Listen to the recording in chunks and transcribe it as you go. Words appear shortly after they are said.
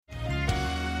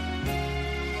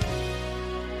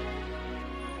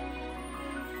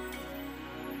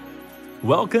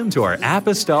Welcome to our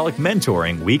Apostolic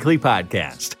Mentoring Weekly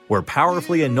Podcast, where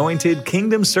powerfully anointed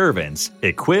kingdom servants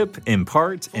equip,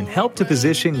 impart, and help to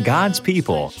position God's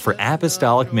people for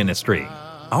apostolic ministry.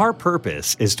 Our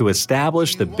purpose is to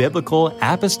establish the biblical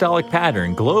apostolic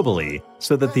pattern globally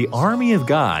so that the army of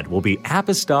God will be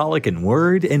apostolic in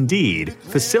word and deed,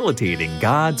 facilitating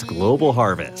God's global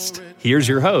harvest. Here's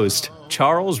your host,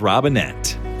 Charles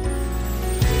Robinette.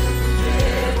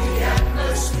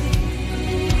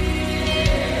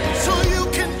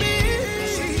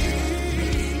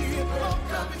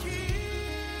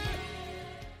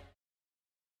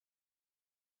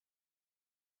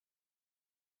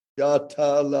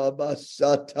 Shata la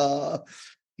basata,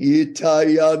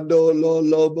 itayando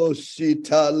lobo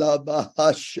sita la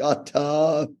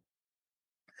bahashata,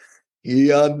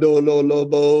 iando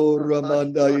lobo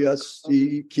ramanda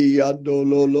yasi, kiando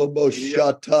lobo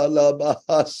shata la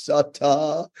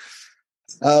bahasata.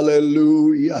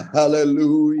 Hallelujah,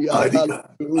 hallelujah,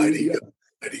 hallelujah.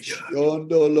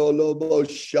 Shondo lobo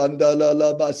shandala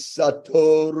la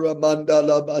basato ramanda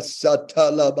la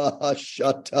basata la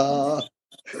bahashata.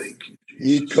 In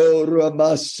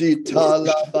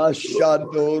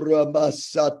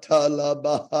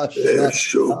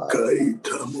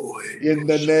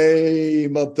the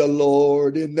name of the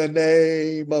Lord, in the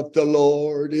name of the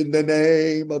Lord, in the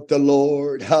name of the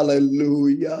Lord.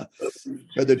 Hallelujah.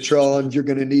 Brother Tron, you're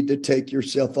going to need to take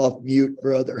yourself off mute,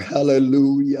 brother.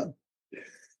 Hallelujah.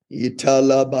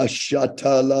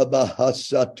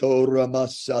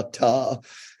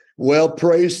 Well,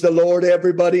 praise the Lord,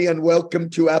 everybody, and welcome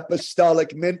to Apostolic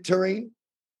Mentoring.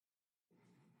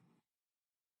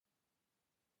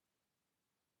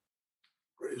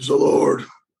 Praise the Lord.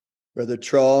 Brother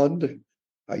Trond,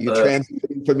 are you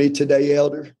translating for me today,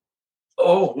 Elder?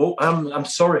 I'm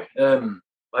sorry.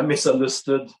 I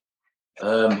misunderstood.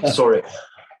 Sorry.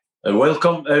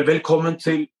 Velkommen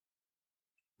til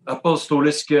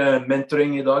apostolisk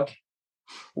mentoring I dag.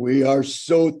 We are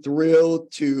so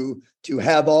thrilled to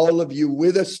have all of you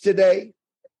with us today.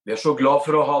 Vi så glad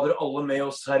for å ha dere alle med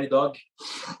oss her I dag.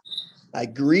 I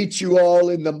greet you all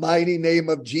in the mighty name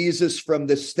of Jesus from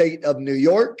the state of New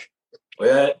York. Og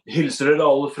jeg hilser dere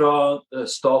alle fra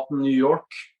staten New York.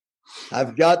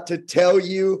 I've got to tell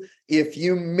you, if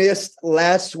you missed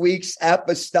last week's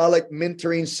apostolic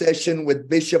mentoring session with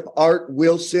Bishop Art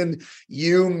Wilson,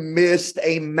 you missed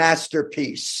a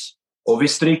masterpiece. Og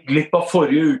hvis dere gikk glipp av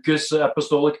forrige ukes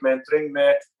apostolic mentoring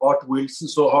med Art Wilson,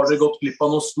 så har dere gått glipp av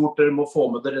noe stort. Dere må få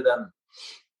med dere den.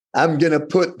 I'm going to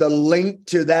put the link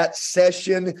to that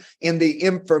session in the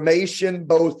information,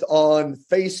 both on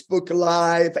Facebook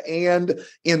Live and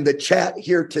in the chat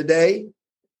here today.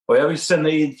 Og jeg vil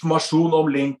sende informasjon om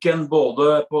linken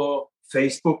både på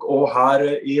Facebook og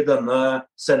her I denne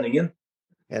sendingen.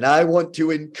 And I want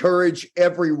to encourage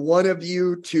every one of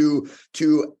you to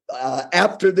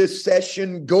after this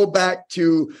session, go back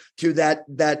to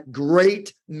that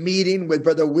great meeting with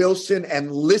Brother Wilson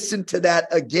and listen to that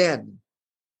again.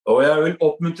 Og jeg vil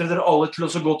oppmuntre dere alle til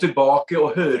å gå tilbake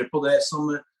og høre på det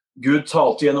som Gud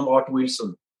talte gjennom Art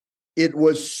Wilson. It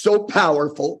was so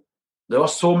powerful. Det var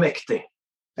så mektig.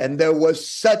 And there was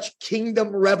such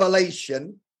kingdom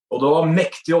revelation. Og det var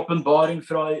mektig åpenbaring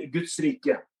fra Guds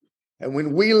rike. And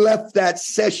when we left that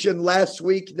session last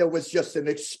week, there was just an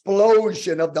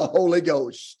explosion of the Holy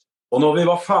Ghost. Og når vi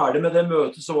var ferdig med det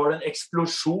møtet, så var det en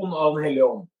eksplosjon av den hellige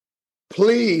ånd.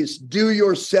 Please do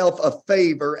yourself a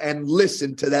favor and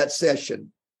listen to that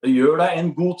session. Gjør deg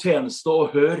en god tjeneste og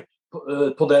hør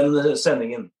på den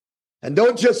sendingen. And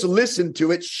don't just listen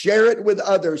to it, share it with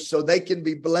others so they can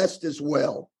be blessed as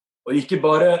well. Og ikke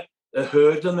bare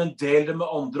hør den, men del det med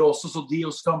andre også, så de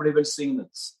også kan bli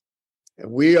velsignet.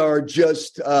 And we are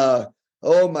just,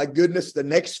 oh my goodness, the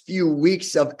next few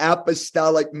weeks of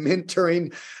apostolic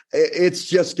mentoring, it's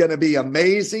just going to be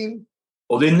amazing.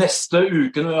 Og de neste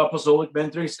ukene med apostolic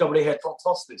mentoring skal bli helt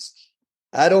fantastisk.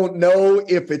 I don't know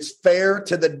if it's fair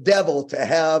to the devil to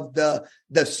have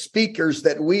the speakers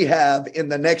that we have in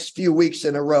the next few weeks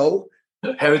in a row.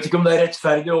 Jeg vet ikke om det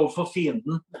rettferdig overfor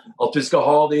fienden at vi skal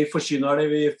ha de forkynnerne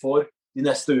vi får de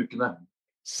neste ukene.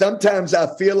 Sometimes I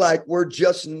feel like we're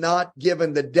just not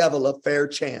giving the devil a fair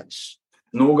chance.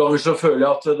 Noen ganger så føler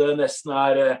jeg at det nesten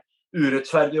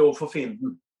urettferdig overfor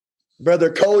fienden.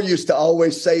 Brother Cole used to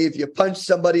always say, if you punch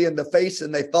somebody in the face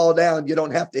and they fall down, you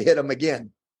don't have to hit them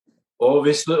again. Og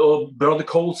Brother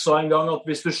Cole sa en gang at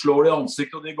hvis du slår det I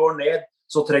ansiktet og de går ned,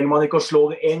 så trenger man ikke å slå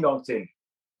det en gang til.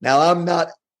 Now, I'm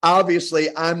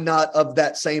not of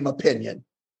that same opinion.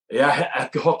 Jeg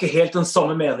har ikke helt den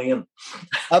samme meningen.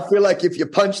 I feel like if you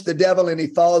punch the devil and he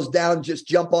falls down, just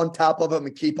jump on top of him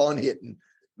and keep on hitting.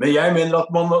 Men jeg mener at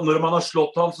når man har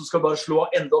slått han, så skal man bare slå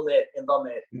enda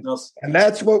mer. And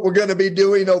that's what we're going to be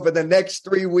doing over the next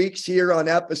 3 weeks here on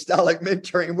Apostolic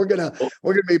Mentoring. We're going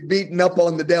to be beating up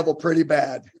on the devil pretty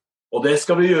bad. Og det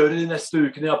skal vi gjøre de neste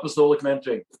ukene I Apostolic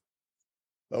Mentoring.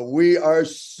 But we are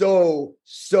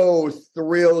so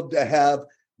thrilled to have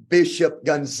Bishop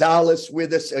Gonzalez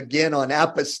with us again on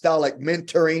Apostolic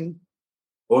Mentoring.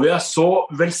 Og vi så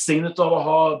velsignet av å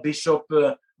ha Bishop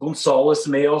Gonzalez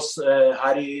med oss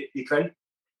her I kveld.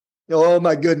 Oh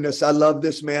my goodness, I love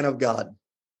this man of God.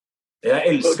 Jeg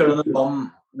elsker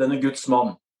denne Guds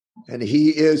mann. And he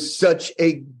is such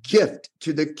a gift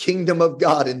to the kingdom of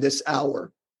God in this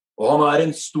hour. Og han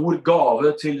en stor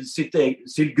gave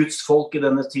til Guds folk I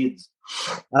denne tid.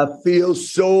 I feel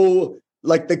so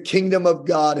like the kingdom of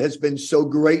God has been so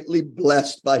greatly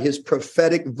blessed by his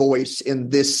prophetic voice in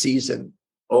this season.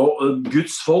 Og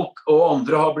Guds folk og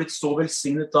andre har blitt så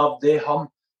velsignet av det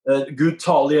Gud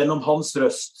taler gjennom hans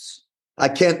røst. I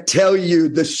can't tell you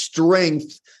the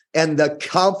strength and the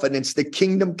confidence, the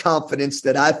kingdom confidence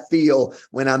that I feel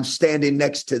when I'm standing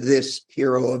next to this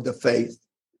hero of the faith.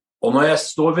 Og når jeg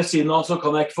står ved siden av han, så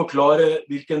kan jeg ikke forklare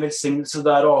hvilken velsignelse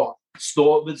det å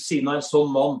stå ved siden av en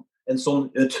sånn mann, en sånn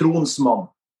tronsmann.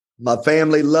 My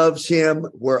family loves him.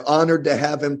 We're honored to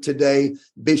have him today.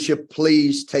 Bishop,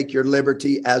 please take your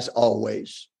liberty as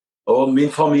always. Og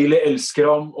min familie elsker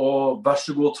ham, og vær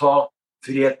så god ta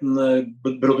friheten,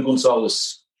 Brother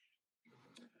Gonzalez.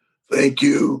 Thank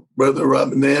you, Brother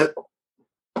Robinette.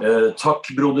 Takk,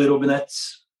 Broder Robinette.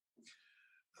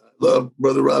 I love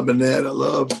Brother Robinette. I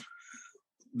love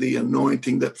the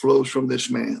anointing that flows from this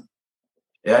man.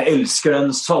 Jeg elsker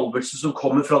den salvelse som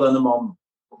kommer fra denne mannen.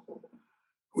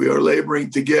 We are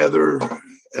laboring together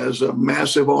as a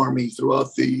massive army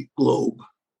throughout the globe.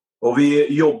 Og vi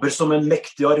jobber som en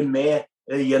mektig armé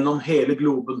gjennom hele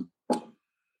globen.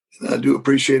 And I do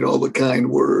appreciate all the kind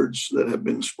words that have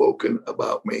been spoken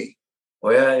about me.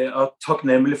 Og jeg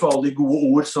takknemlig for alle de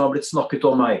gode ord som har blitt snakket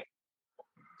om meg.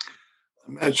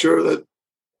 I'm not sure that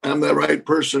I'm the right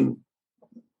person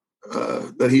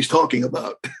that he's talking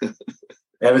about.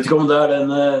 Jeg vet ikke om det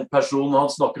den personen han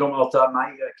snakker om, at det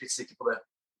meg. Jeg ikke sikker på det.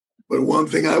 But one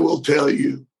thing I will tell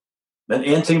you. Men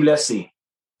en ting vil jeg si.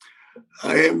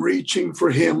 I am reaching for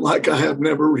him like I have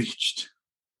never reached.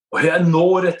 Og jeg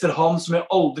når etter han som jeg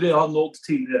aldri har nådd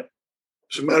tidligere.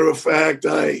 As a matter of fact,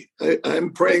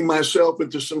 I'm praying myself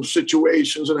into some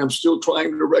situations and I'm still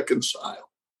trying to reconcile.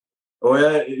 Og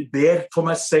jeg ber for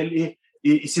meg selv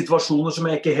I situasjoner som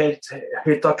jeg ikke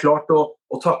helt har klart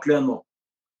å takle ennå.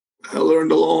 I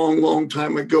learned a long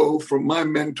time ago from my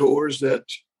mentors that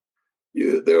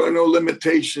there are no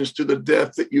limitations to the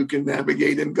depth that you can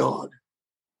navigate in God.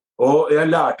 Og jeg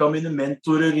lærte av mine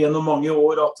mentorer gjennom mange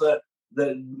år at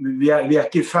vi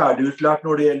ikke ferdig utlært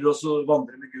når det gjelder å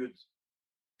vandre med Gud.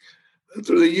 And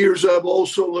through the years, I've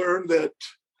also learned that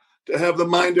to have the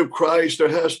mind of Christ,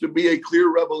 there has to be a clear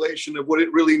revelation of what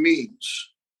it really means.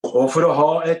 Og for å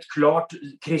ha et klart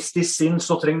Kristi sinn,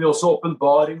 så trenger vi også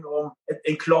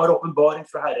en klar åpenbaring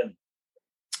fra Herren.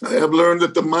 I have learned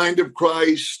that the mind of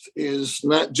Christ is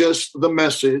not just the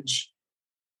message.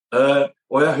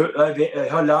 Og jeg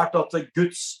har lært at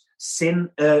Guds sinn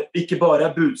ikke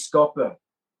bare budskapet.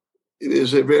 It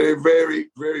is a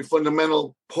very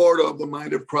fundamental part of the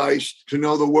mind of Christ to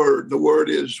know the Word. The Word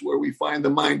is where we find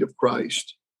the mind of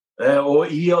Christ.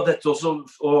 Og I dette også,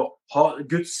 å ha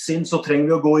Guds sinn, så trenger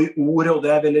vi å gå I ordet, og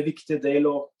det en veldig viktig del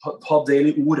å ha del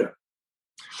I ordet.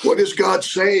 What is God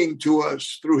saying to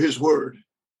us through His Word?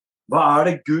 Hva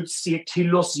det Gud sier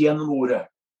til oss gjennom ordet?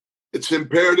 It's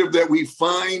imperative that we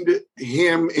find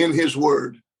Him in His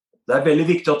Word. Det veldig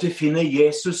viktig at vi finner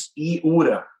Jesus I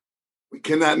ordet. We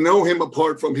cannot know Him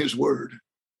apart from His Word.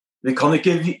 Vi kan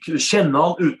ikke kjenne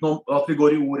han utenom at vi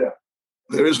går I ordet.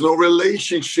 There is no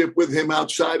relationship with Him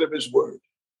outside of His Word.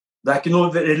 Det ikke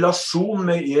noen relasjon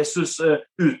med Jesus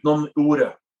utenom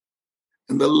ordet.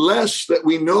 And the less that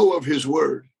we know of His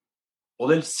Word, og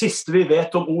det siste vi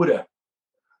vet om ordet,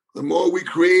 the more we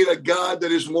create a God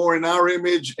that is more in our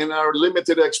image and our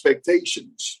limited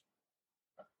expectations.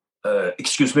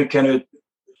 Excuse me, can you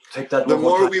take that the one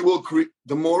more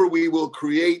more we will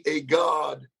create a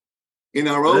God in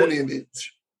our own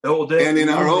image and in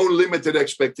our own limited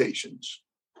expectations.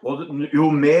 Og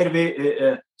jo mer vi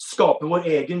skaper vår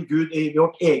egen Gud I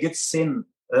vårt eget sinn.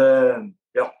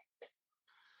 Ja.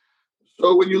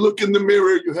 So when you look in the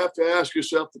mirror, you have to ask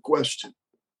yourself the question.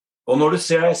 Og når du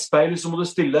ser deg I speilet, så må du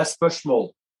stille deg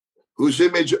spørsmål. Whose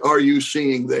image are you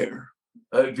seeing there?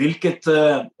 Hvilket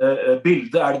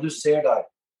bilde det du ser der?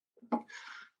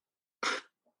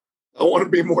 I want to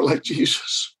be more like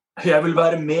Jesus. Jeg vil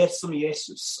være mer som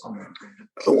Jesus. Amen.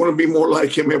 I want to be more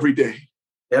like him every day.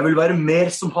 Jeg vil være mer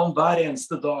som han hver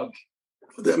eneste dag.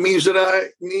 That means that I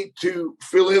need to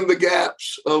fill in the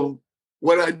gaps of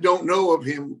what I don't know of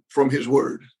him from his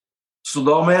word. Så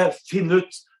da må jeg finne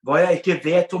ut hva jeg ikke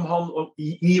vet om han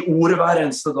i ordet hver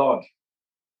eneste dag.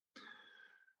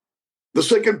 The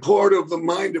second part of the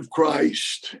mind of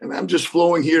Christ, and I'm just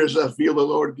flowing here as I feel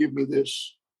the Lord give me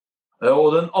this.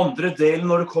 Og den andre delen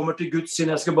når det kommer til Guds sinn,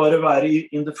 jeg skal bare være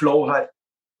in the flow her.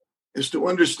 Is to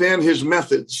understand his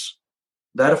methods.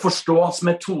 Det å forstå hans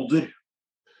metoder.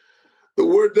 The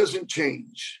word doesn't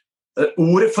change.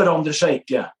 Ordet forandrer seg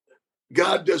ikke.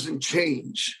 God doesn't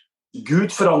change. Gud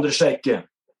forandrer seg ikke.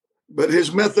 But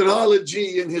his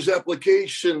methodology and his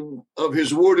application of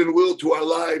his word and will to our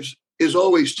lives is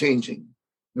always changing.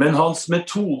 Men hans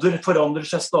metoder forandrer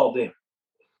seg stadig.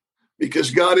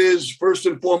 Because God is first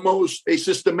and foremost a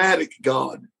systematic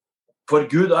God. For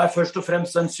Gud først og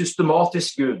fremst en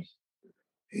systematisk Gud.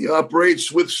 He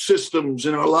operates with systems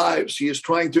in our lives. He is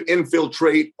trying to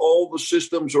infiltrate all the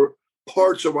systems or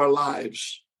parts of our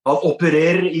lives. Han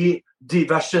opererer i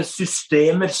diverse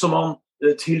systemer som han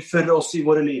tilfører oss i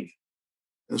våre liv.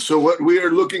 And so what we are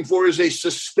looking for is a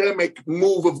systemic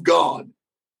move of God.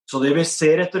 Så det vi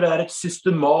ser etter er et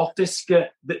systematisk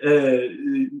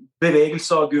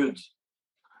bevegelse av Gud.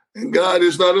 And God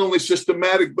is not only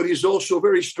systematic, but he's also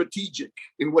very strategic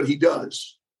in what he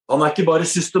does. Han ikke bare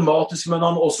systematisk, men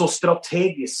han også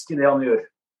strategisk i det han gjør.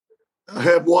 I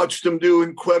have watched him do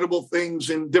incredible things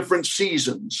in different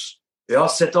seasons. Jeg har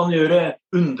sett han gjøre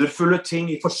underfulle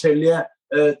ting i forskjellige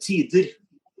tider.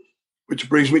 Which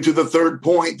brings me to the third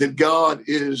point, that God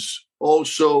is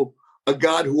also a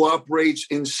God who operates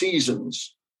in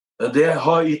seasons. Det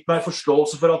har gitt meg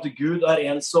forståelse for at Gud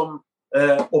en som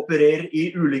opererer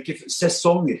i ulike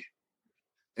sesonger.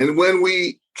 And when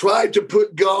we try to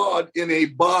put God in a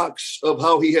box of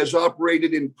how he has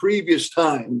operated in previous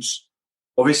times,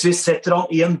 og hvis vi setter han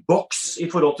i en boks i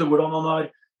forhold til hvordan han har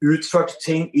utført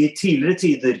ting i tidligere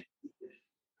tider,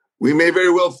 we may very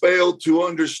well fail to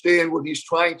understand what he's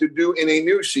trying to do in a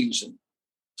new season.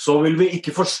 Så vil vi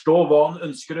ikke forstå hva han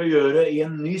ønsker å gjøre i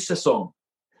en ny sesong.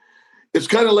 It's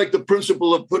kind of like the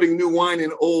principle of putting new wine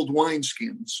in old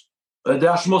wineskins.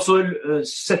 Det som også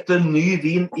sette ny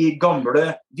vin i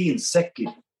gamle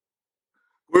vinsekker.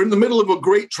 We're in the middle of a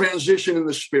great transition in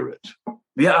the spirit.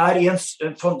 Vi i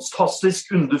en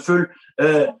fantastisk underfull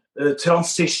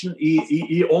transition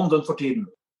i ånden for tiden.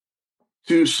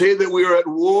 To say that we are at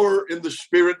war in the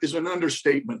spirit is an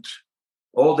understatement.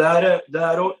 Og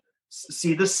det å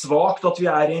si det svagt at vi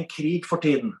i en krig for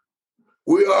tiden.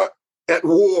 We are at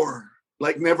war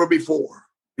like never before.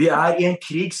 Vi i en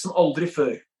krig som aldri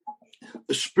før.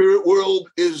 The spirit world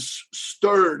is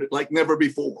stirred like never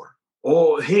before.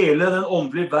 Og hele den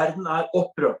åndelige verden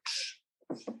opprørt.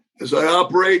 As I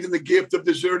operate in the gift of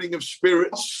discerning of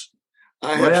spirits,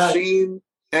 I have seen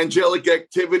angelic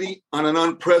activity on an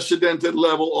unprecedented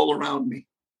level all around me.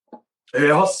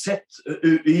 Jeg har sett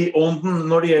i ånden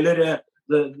når det gjelder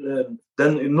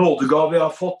den nådegave jeg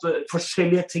har fått,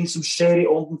 forskjellige ting som skjer i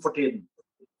ånden for tiden.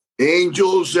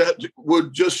 Angels that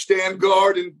would just stand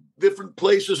guard in different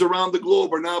places around the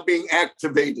globe are now being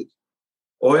activated.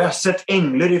 Og jeg har sett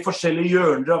engler i forskjellige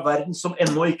hjørner av verden som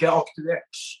ennå ikke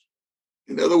aktivert.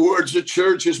 In other words, the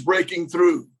church is breaking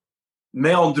through.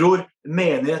 Med andre ord,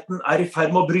 menigheten i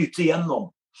ferd med å bryte igjennom.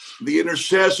 The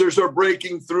intercessors are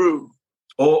breaking through.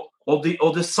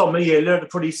 Og det samme gjelder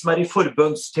for de som i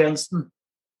forbønnstjenesten.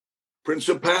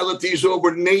 Principalities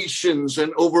over nations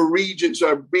and over regions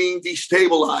are being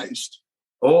destabilized.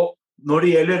 Og når det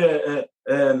gjelder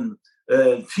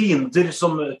fiender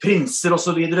som prinser og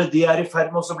så videre, de i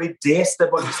ferd med å bli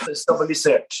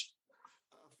destabilisert.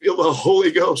 I feel the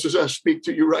Holy Ghost as I speak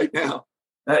to you right now.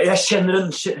 Jeg kjenner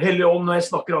den hellige ånd når jeg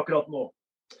snakker akkurat nå.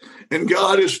 And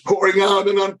God is pouring out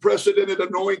an unprecedented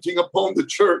anointing upon the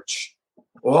church.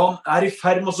 Og han i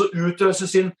ferd med å utøse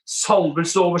sin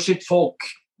salvelse over sitt folk.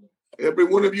 Every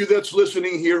one of you that's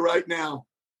listening here right now.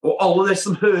 Og alle de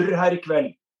som hører her i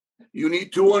kveld. You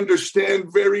need to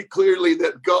understand very clearly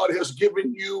that God has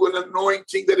given you an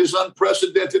anointing that is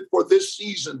unprecedented for this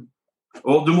season.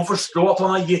 Og du må forstå at han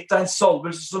har gitt deg en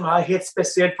salvelse som helt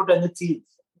spesielt for denne tid.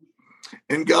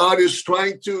 And God is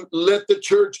trying to let the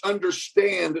church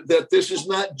understand that this is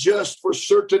not just for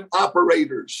certain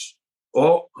operators.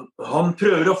 Og han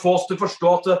prøver å få oss til å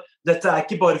forstå at dette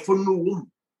ikke bare for noen.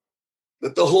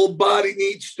 That the whole body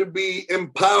needs to be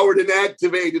empowered and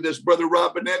activated, as Brother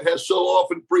Robinette has so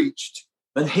often preached.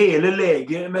 Men hele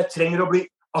legemet trenger å bli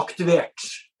aktivert.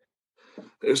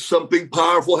 There's something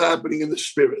powerful happening in the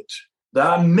spirit.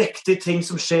 Det mektige ting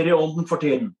som skjer i ånden for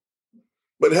tiden.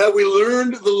 But have we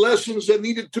learned the lessons that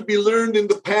needed to be learned in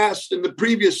the past, in the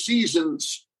previous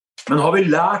seasons? Men har vi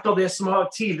lært av det som har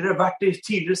tidligere vært I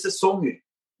tidligere sesonger?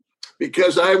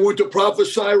 Because I want to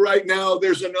prophesy right now,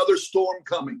 there's another storm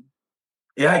coming.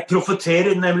 Jeg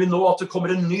profeterer nemlig nå at det kommer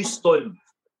en ny storm.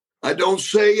 I don't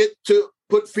say it to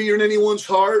put fear in anyone's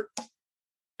heart.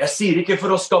 Jeg sier ikke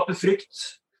for å skape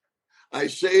frykt. I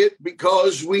say it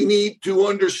because we need to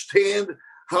understand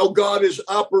how God is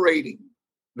operating.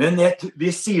 Men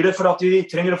vi sier det for at vi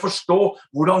trenger å forstå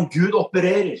hvordan Gud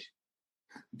opererer.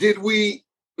 Did we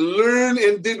learn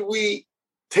and did we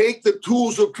take the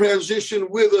tools of transition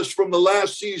with us from the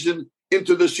last season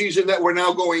into the season that we're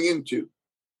now going into?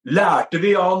 Lærte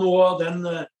vi av noe av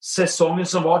den sesongen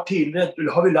som var tidligere?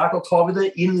 Har vi lært å ta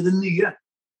det inn I det nye?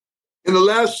 In the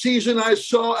last season, I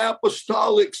saw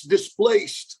apostolics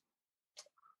displaced.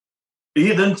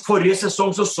 I den forrige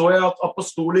sesong så jeg at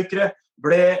apostolikere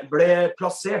ble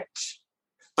plassert.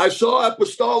 I saw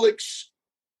apostolics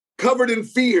covered in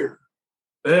fear.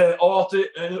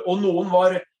 Og noen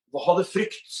hadde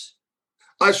frykt.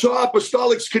 I saw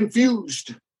apostolics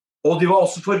confused. Og de var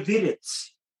også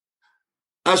forvirret.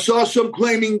 I saw some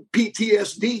claiming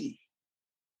PTSD.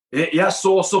 Jeg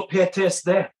så også PTSD.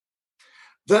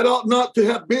 That ought not to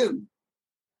have been.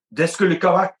 Det skulle ikke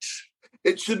ha vært.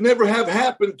 It should never have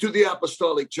happened to the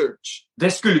apostolic church.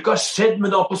 Det skulle ikke ha skjedd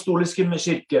med det apostoliske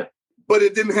kirke. But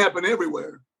it didn't happen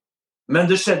everywhere. Men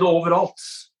det skjedde overalt.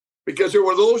 Because there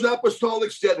were those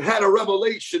apostolics that had a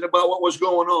revelation about what was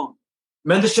going on.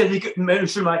 Men det skjedde ikke,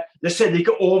 unnskyld meg, det skjedde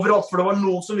ikke overalt, for det var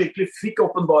noen som virkelig fikk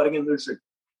åpenbaringen, unnskyld.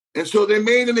 And so they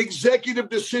made an executive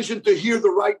decision to hear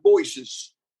the right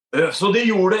voices. Så de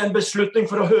gjorde en beslutning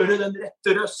for å høre den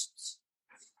rette røst.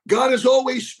 God is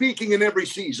always speaking in every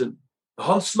season.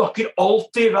 Han snakker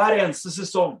alltid hver eneste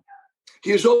sesong.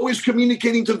 He is always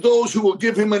communicating to those who will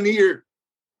give him an ear.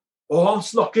 Og han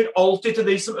snakker alltid til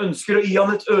de som ønsker å gi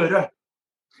han et øre.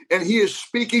 And he is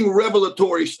speaking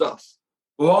revelatory stuff.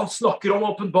 Og han snakker om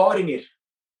åpenbaringer.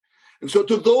 And so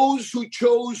to those who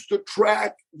chose to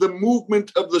track the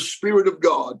movement of the Spirit of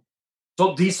God,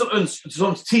 så de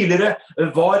som tidligere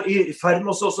var I ferd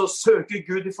med å søke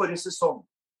Gud I forrige sesong,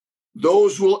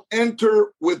 those will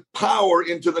enter with power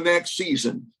into the next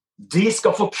season. De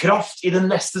skal få kraft I den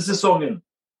neste sesongen.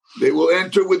 They will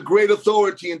enter with great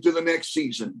authority into the next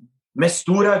season. Med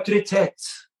stor autoritet.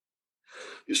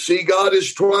 You see, God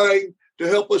is trying to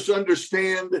help us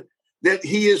understand that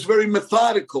he is very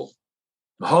methodical.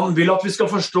 Han vil at vi skal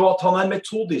forstå at han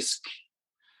metodisk.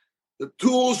 The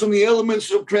tools and the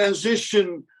elements of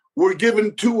transition were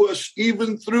given to us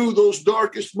even through those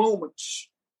darkest moments.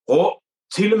 Og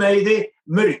til og med I de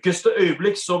mørkeste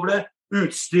øyeblikk så ble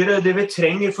utstyret det vi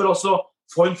trenger for oss å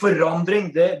få en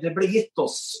forandring, det ble gitt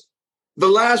oss. The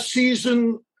last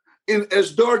season,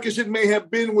 as dark as it may have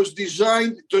been, was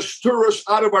designed to stir us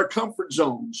out of our comfort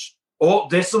zones.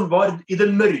 Og det som var I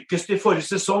det mørkeste I forrige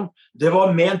sesong, det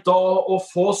var ment da å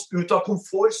få oss ut av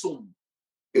komfortzonen.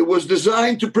 It was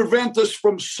designed to prevent us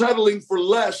from settling for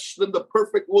less than the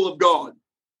perfect will of God.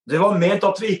 Det var ment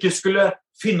at vi ikke skulle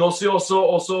finne oss I også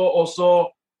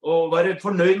og være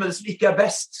fornøyd med det som ikke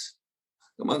best.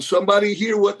 Come on, somebody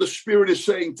hear what the Spirit is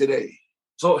saying today.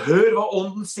 Så hør hva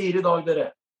ånden sier I dag,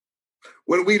 dere.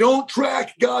 When we don't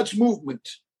track God's movement,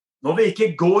 når vi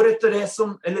ikke går etter det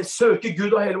som, eller søker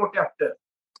Gud av hele vårt hjerte,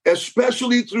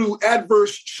 especially through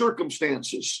adverse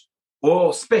circumstances,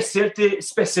 og spesielt I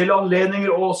spesielle anledninger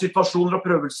og situasjoner og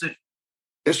prøvelser,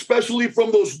 especially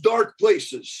from those dark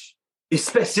places,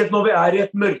 spesielt når vi I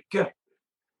et mørke.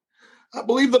 I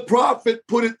believe the prophet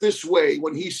put it this way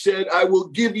when he said, I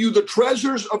will give you the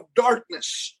treasures of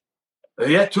darkness.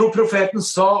 Jeg tror profeten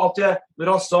sa at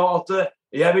når han sa at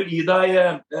jeg vil gi deg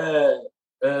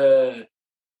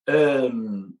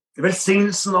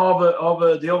velsignelsen av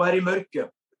det å være I mørke.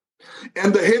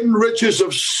 And the hidden riches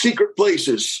of secret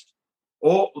places.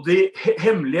 Og de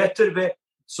hemmeligheter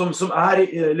som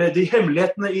eller de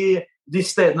hemmelighetene I de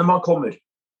stedene man kommer.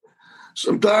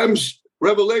 Sometimes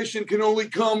revelation can only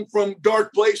come from dark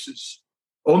places.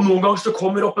 Og noen ganger så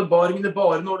kommer åpenbaringene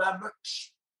bare når det mørkt.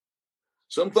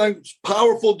 Sometimes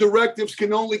powerful directives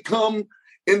can only come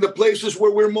in the places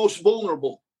where we're most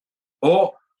vulnerable.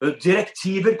 Og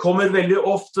direktiver kommer veldig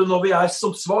ofte når vi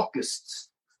som svakest.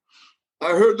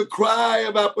 I heard the cry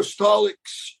of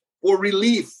apostolics for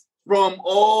relief from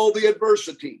all the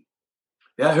adversity.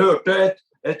 Jeg hørte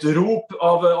et rop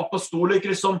av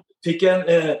apostolikere som fikk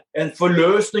en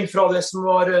forløsning fra det som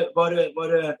var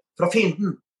fra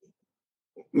fienden.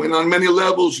 When on many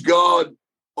levels God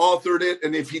authored it,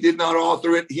 and if he did not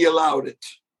author it, he allowed it.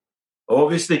 Og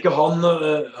hvis ikke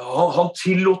han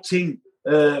tillot ting,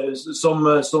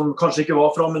 som kanskje ikke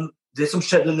var fra, men det som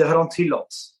skjedde, det har han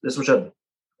tillatt, det som skjedde.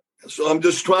 So I'm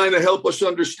just trying to help us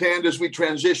understand as we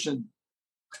transition.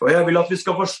 Og jeg vil at vi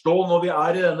skal forstå når vi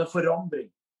I denne forandring.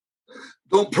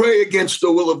 Don't pray against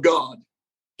the will of God.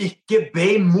 Ikke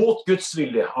be mot Guds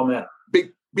vilje, amen.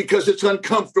 Because it's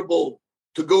uncomfortable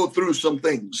to go through some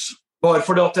things. Bare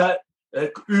fordi at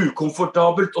det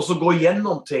ukomfortabelt å gå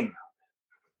gjennom ting.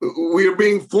 We are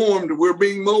being formed, we're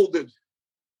being molded.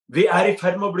 Vi I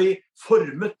ferd med å bli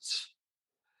formet.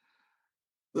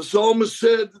 The psalmist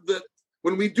said that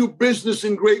when we do business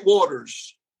in great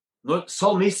waters, Når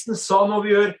salmisten sa når vi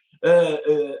gjør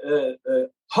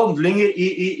handlinger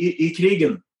I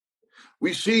krigen,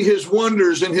 we see his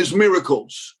wonders and his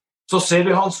miracles. så ser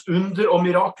vi hans under og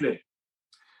mirakler.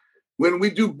 When we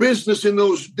do business in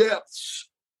those depths,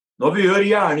 Når vi gjør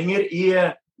gjerninger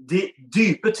I de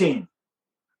dype ting,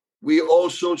 we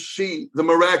also see the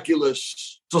miraculous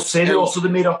så ser vi også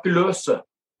det mirakuløse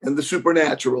and the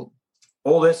supernatural.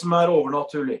 og det som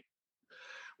overnaturlig.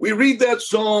 We read that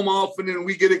psalm often and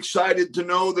we get excited to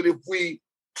know that if we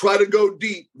try to go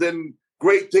deep, then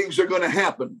great things are going to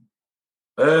happen.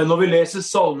 Når vi leser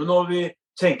salmen og vi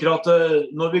tenker at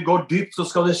når vi går dypt så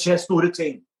skal det skje store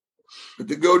ting. But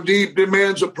to go deep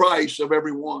demands a price of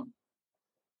everyone.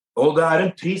 Og det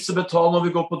en pris å betale når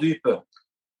vi går på dypet.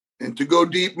 And to go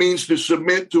deep means to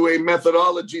submit to a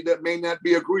methodology that may not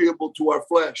be agreeable to our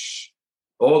flesh.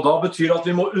 Og da betyr at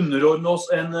vi må underordne oss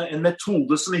en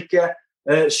metode som ikke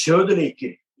kjødet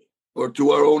liker. Or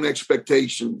to our own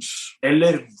expectations.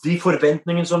 Eller de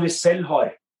forventningene som vi selv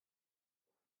har.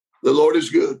 The Lord is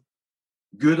good.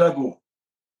 Gud god.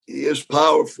 He is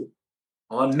powerful.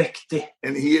 Han mektig.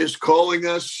 And he is calling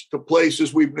us to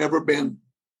places we've never been.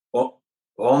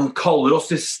 Og han kaller oss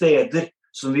til steder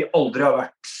som vi aldri har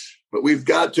vært. But we've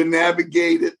got to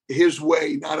navigate it his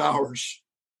way, not ours.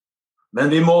 Men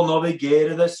vi må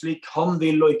navigere det slik han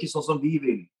vil, og ikke sånn som vi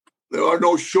vil. There are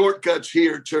no shortcuts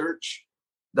here, church.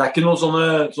 Det ikke noen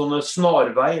sånne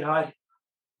snarveier her.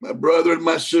 My brother and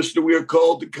my sister, we are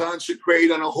called to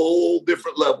consecrate on a whole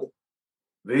different level.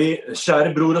 Vi,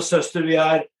 kjære bror og søster,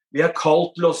 vi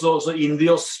kalt til å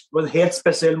innvie oss på en helt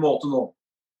spesiell måte nå.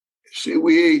 See,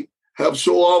 we have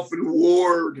so often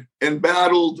warred and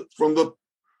battled from the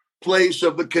place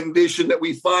of the condition that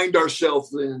we find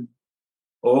ourselves in.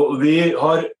 Og vi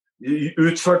har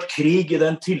utført krig I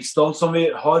den tilstand som vi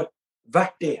har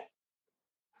vært I.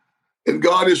 And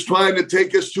God is trying to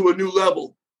take us to a new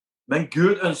level. Men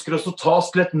Gud ønsker oss å ta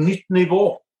oss til et nytt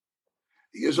nivå.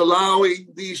 He is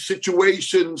allowing these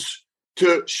situations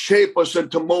to shape us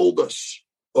and to mold us.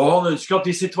 Og han ønsker at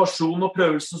de situasjonene og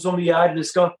prøvelsene som vi det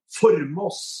skal forme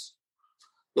oss.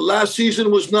 The last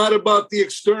season was not about the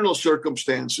external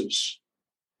circumstances.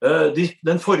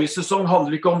 Den forrige sesong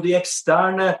handler ikke om de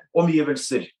eksterne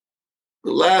omgivelser.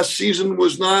 The last season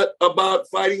was not about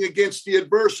fighting against the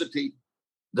adversity.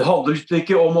 Det handlet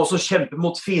ikke om å kjempe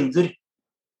mot fiender.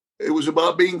 It was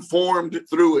about being formed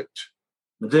through it.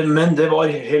 Men det var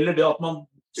heller det at man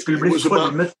skulle bli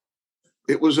formet.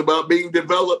 It was about being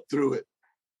developed through it.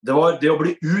 Det var det å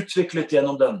bli utviklet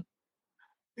gjennom den.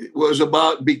 It was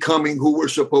about becoming who we're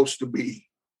supposed to be.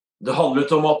 Det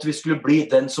handlet om at vi skulle bli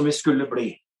den som vi skulle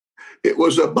bli. It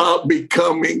was about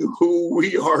becoming who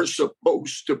we are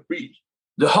supposed to be.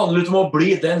 Det handlet om å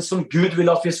bli den som Gud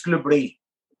ville at vi skulle bli.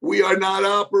 We are not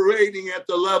operating at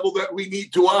the level that we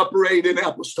need to operate in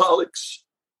apostolics.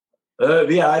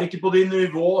 Vi ikke på de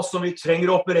nivå som vi trenger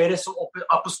å operere som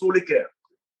apostolikere.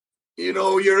 You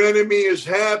know, your enemy is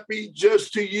happy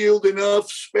just to yield enough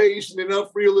space and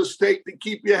enough real estate to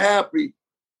keep you happy.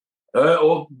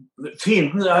 Og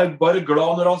fienden bare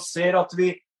glad når han ser at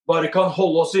vi bare kan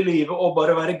holde oss I live og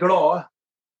bare være glade.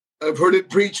 I've heard it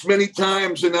preached many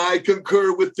times and I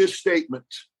concur with this statement.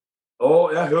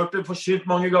 Og jeg har hørt det forkynt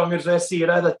mange ganger, så jeg sier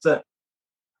deg dette.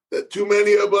 That too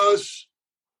many of us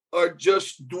are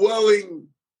just dwelling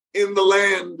in the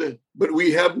land, but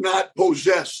we have not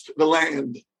possessed the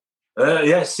land.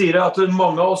 Jeg sier at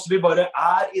mange av oss, vi bare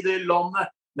I det landet,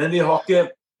 men vi har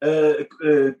ikke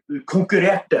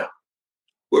konkurrert det.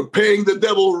 We're paying the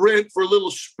devil rent for a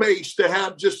little space to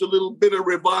have just a little bit of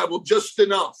revival, just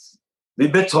enough. Vi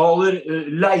betaler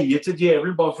leie til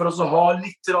djevelen bare for oss å ha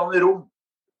litt rom.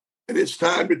 And it's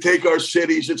time to take our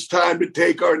cities, it's time to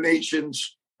take our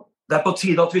nations. Det på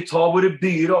tide at vi tar våre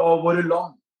byer og våre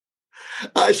land.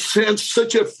 I sense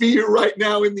such a fear right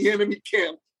now in the enemy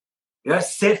camp. Jeg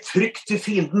ser frykt I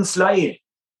fiendens leir.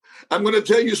 I'm going to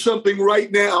tell you something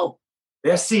right now.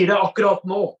 Jeg sier det akkurat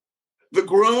nå. The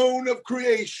groan of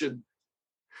creation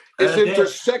is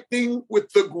intersecting with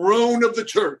the groan of the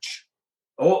church.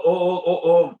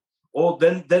 Og Og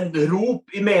den rop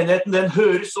I menigheten, den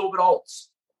høres overalt.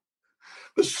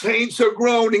 The saints are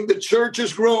groaning, the church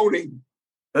is groaning.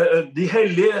 De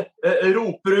hellige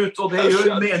roper ut, og det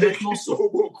gjør menigheten også.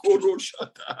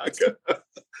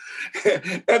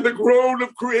 And the groan of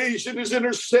creation is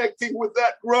intersecting with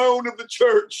that groan of the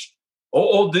church.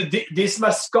 Og de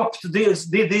som skapt,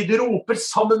 de roper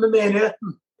sammen med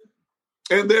menigheten.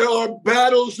 And there are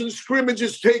battles and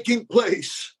scrimmages taking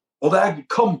place. Og det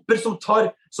kamper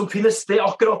som finner sted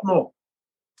akkurat nå.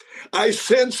 I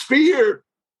sense fear.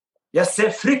 Jeg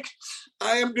ser frykt.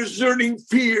 I am discerning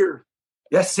fear.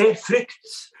 Jeg ser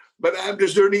frykt. But I'm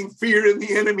discerning fear in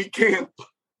the enemy camp.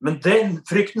 Men den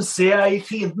frykten ser jeg I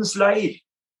fiendens leir.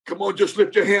 Come on, just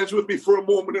lift your hands with me for a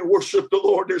moment and worship the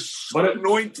Lord. There's an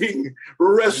anointing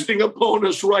resting upon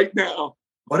us right now.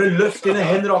 Bare løft dine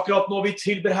hender akkurat nå, vi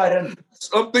tilber Herren.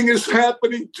 Something is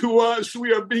happening to us.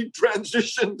 We are being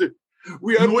transitioned.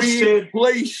 We are being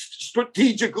placed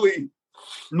strategically.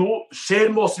 Nå skjer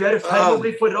med oss, vi I ferd med å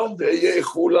bli forandret.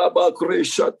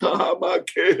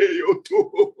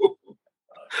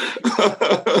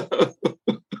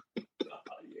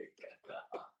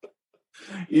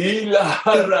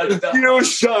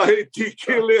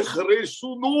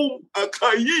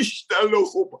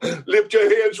 Lift your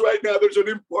hands right now. There's an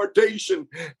impartation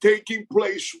taking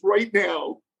place right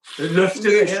now. Løft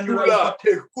dine hender.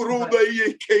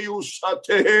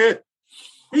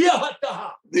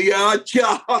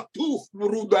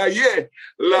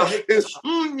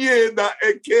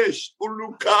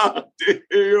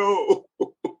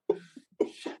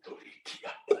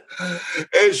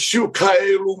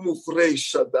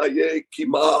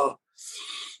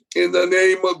 In the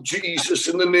name of Jesus,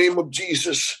 in the name of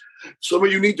Jesus. Some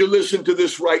of you need to listen to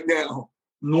this right now.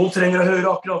 Noen trenger å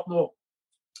høre akkurat nå.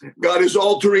 God is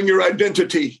altering your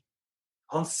identity.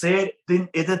 Han ser din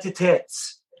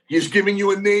identitet. He's giving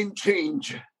you a name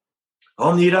change.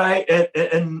 Han gir deg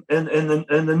en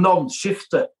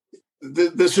navnskifte.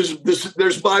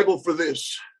 There's Bible for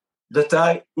this.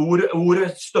 Dette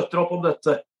ordet støtter opp om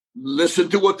dette. Listen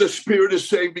to what the Spirit is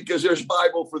saying because there's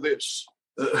Bible for this.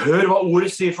 Hør hva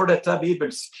ordet sier, for dette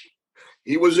bibelsk.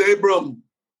 He was Abram.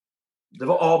 Det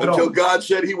var Abraham. Until God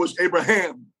said he was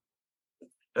Abraham.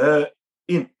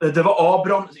 Det var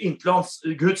Abraham inntil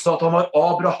Gud sa at han var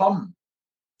Abraham.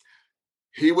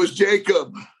 He was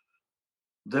Jacob.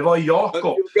 Det var Jakob.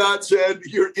 Until God said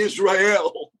you're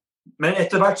Israel. Men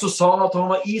etter hvert så sa han at han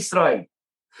var Israel.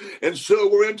 And so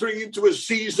we're entering into a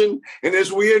season, and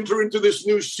as we enter into this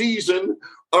new season,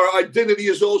 our identity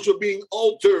is also being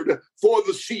altered for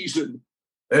the season.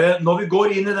 Når vi går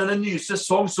inn I denne nye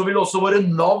sesong, så vil også våre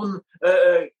navn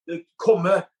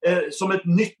komme som et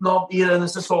nytt navn I denne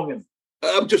sesongen.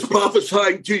 I'm just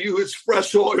prophesying to you, it's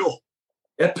fresh oil.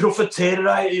 Jeg profeterer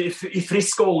deg I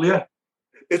frisk olje.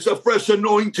 It's a fresh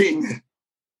anointing.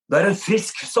 Det en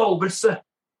frisk salvelse.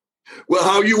 Well,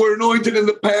 how you were anointed in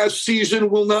the past season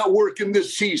will not work in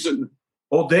this season.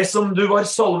 Og det som du var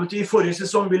salvet I forrige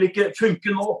sesong vil ikke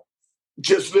funke nå.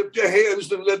 Just lift your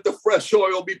hands and let the fresh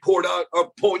oil be poured out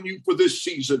upon you for this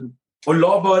season. Og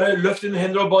løft dine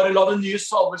hender og bare la den nye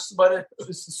salvelsen bare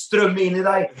strømme inn I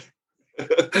deg.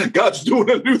 God's doing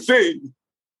a new thing.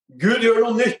 Gud gjør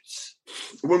noe nytt.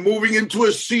 We're moving into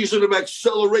a season of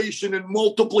acceleration and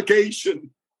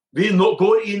multiplication. Vi nå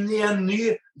går inn I en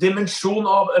ny dimensjon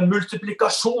av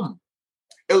multiplikasjon.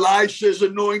 Elisha's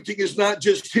anointing is not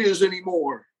just his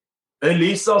anymore.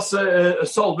 Elisas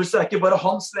salvelse ikke bare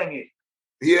hans lenger.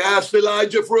 He asked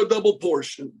Elijah for a double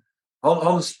portion.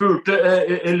 Han spurte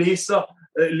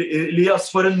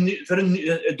Elias for en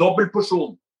dobbel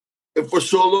porsjon. And for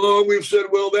so long we've said,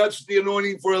 well, that's the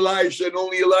anointing for Elisha, and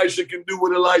only Elisha can do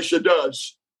what Elisha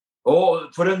does. Og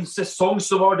for en sesong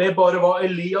så var det bare hva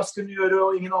Elias kunne gjøre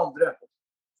og ingen andre.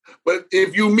 But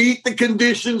if you meet the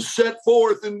conditions set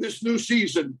forth in this new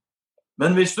season,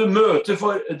 men hvis du møter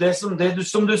for det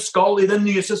som du skal I den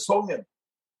nye sesongen,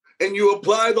 and you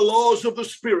apply the laws of the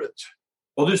Spirit,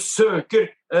 og du søker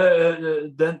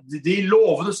de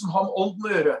lovene som han ånden må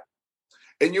gjøre,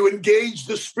 and you engage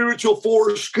the spiritual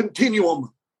force continuum.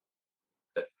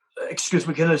 Excuse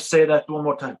me, can you say that one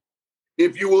more time?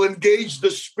 If you will engage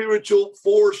the spiritual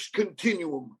force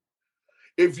continuum,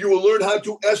 if you will learn how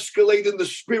to escalate in the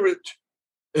spirit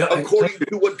according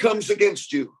to what comes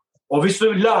against you. Og hvis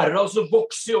du lærer deg å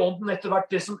vokse I ånden etter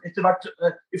hvert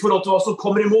I forhold til hva som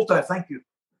kommer imot deg, thank you.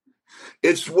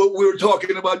 It's what we were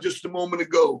talking about just a moment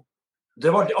ago.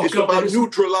 It's about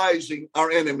neutralizing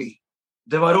our enemy.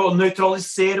 Det var å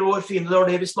neutralisere vår fiende, det var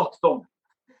det vi snakket om.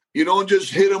 You don't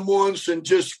just hit him once and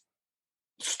just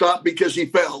stop because he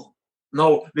fell.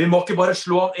 No, vi må ikke bare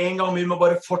slå han en gang, vi må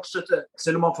bare fortsette,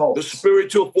 selv om han The falt.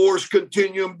 spiritual force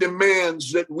continuum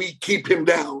demands that we keep him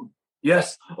down.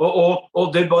 Yes,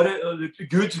 og det bare,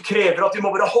 Gud krever at vi må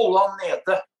bare holde han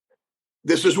nede.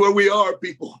 This is where we are,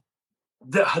 people.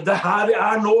 Det her vi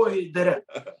nå, dere.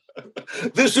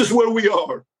 This is where we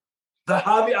are. Det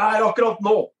her vi akkurat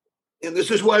nå. And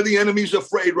this is why the enemy's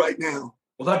afraid right now.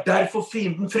 Og det derfor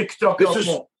fienden frykter akkurat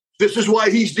nå. This is why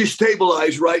he's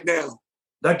destabilized right now.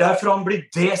 Det derfor han blir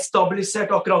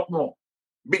destabilisert akkurat nå.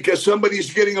 Because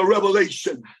somebody's getting a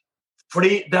revelation.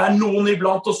 Fordi det noen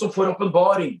iblant oss som får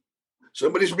åpenbaring.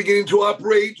 Somebody's beginning to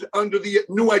operate under the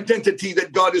new identity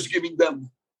that God is giving them.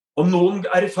 Og noen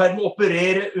I ferd med å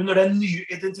operere under den nye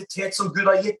identitet som Gud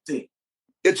har gitt dem.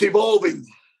 It's evolving.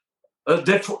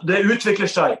 Det utvikler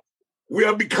seg. We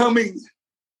are becoming.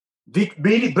 Vi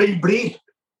blir.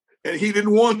 And he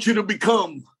didn't want you to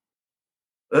become.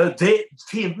 Det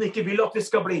fienden ikke vil at vi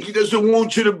skal bli. He doesn't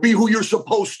want you to be who you're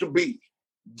supposed to be.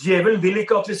 Djevelen vil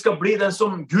ikke at vi skal bli den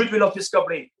som Gud vil at vi skal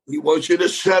bli. He wants you to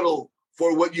settle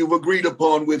for what you've agreed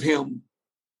upon with him.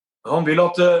 Han vil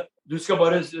at du skal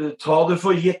bare ta det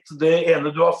for gitt det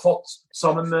ene du har fått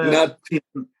sammen med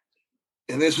fienden.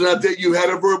 And it's not that you had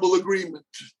a verbal agreement.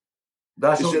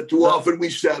 It's that too often we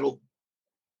settle.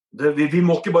 Vi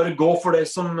må ikke bare gå for det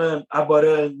som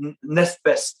bare nest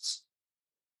best.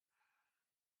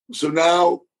 So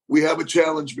now we have a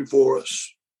challenge before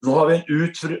us. Nå har vi en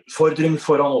utfordring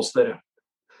foran oss, dere.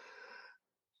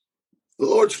 The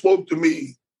Lord spoke to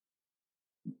me.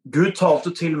 Gud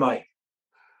talte til meg.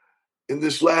 In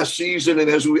this last season, and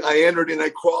as I entered and I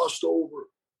crossed over.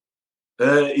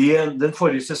 I den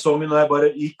forrige sesongen når jeg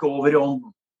bare gikk over I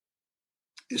ånden.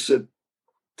 He said,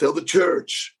 tell the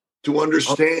church to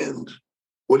understand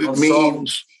what it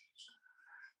means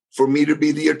for me to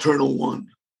be the eternal one.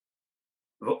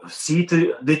 Si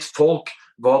til ditt folk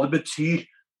hva det betyr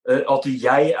at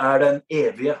jeg den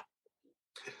evige.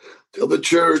 Tell the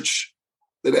church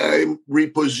that I'm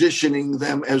repositioning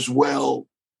them as well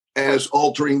as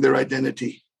altering their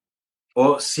identity.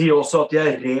 Og si også at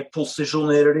jeg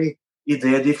reposisjonerer dem I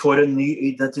det de får en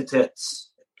ny identitet.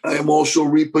 I am also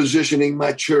repositioning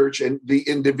my church and the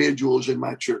individuals in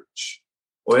my church.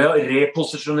 Og jeg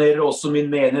reposisjonerer også min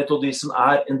menighet og de som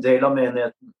en del av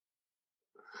menigheten.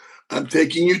 I'm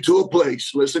taking you to a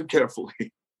place, listen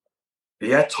carefully.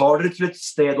 Jeg tar dere til et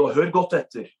sted og hør godt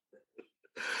etter.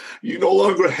 You no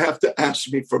longer have to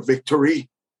ask me for victory.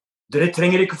 Dere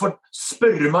trenger ikke for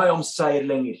spørre meg om seier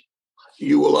lenger.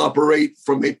 You will operate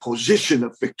from a position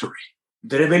of victory.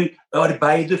 Dere vil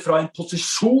arbeide fra en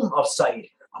posisjon av seier.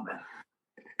 Amen.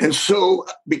 And so,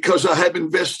 because I have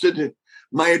invested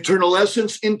my eternal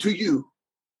essence into you,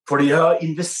 fordi jeg har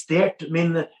investert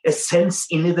min essens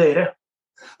inn I dere.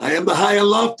 I am the high and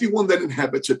lofty one that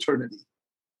inhabits eternity.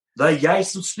 Det jeg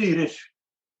som styrer.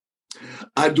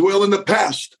 I dwell in the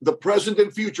past, the present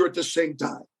and future at the same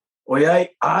time. Og jeg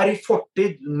I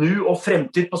fortid, nu og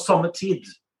fremtid på samme tid.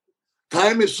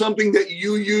 Time is something that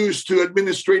you use to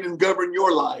administrate and govern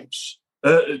your lives.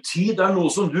 Tid noe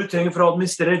som du trenger for å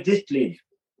administrere ditt liv.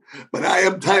 But I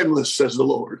am timeless, says the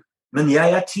Lord. Men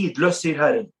jeg tidløs, sier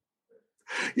Herren.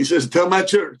 He says, tell my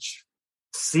church.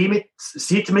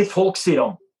 Si til mitt folk, sier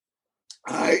han.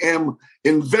 I am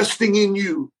investing in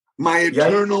you, my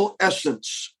eternal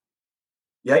essence.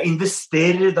 Jeg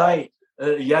investerer I deg.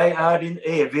 Jeg din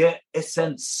evige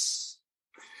essens.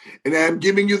 And I am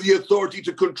giving you the authority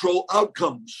to control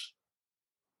outcomes.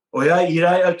 Og jeg gir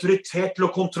deg autoritet til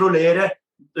å kontrollere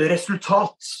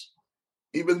resultat.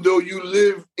 Even though you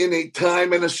live in a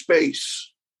time and a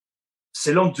space.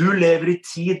 Selv om du lever I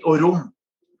tid og rom.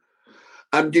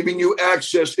 I'm giving you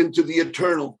access into the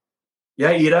eternal.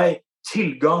 Jeg gir deg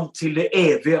tilgang til det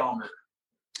evige, Amen.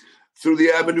 Through the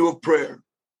avenue of prayer.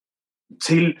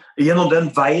 Gjennom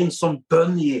den veien som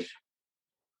bønn gir.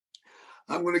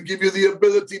 I'm going to give you the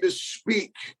ability to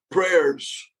speak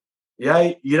prayers.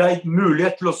 Jeg gir deg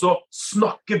mulighet til å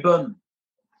snakke bønn.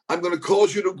 I'm going to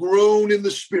cause you to groan in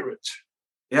the spirit.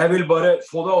 Jeg vil bare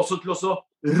få deg også til å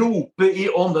rope I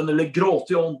ånden, eller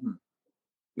gråte I ånden.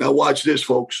 Now watch this,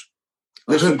 folks.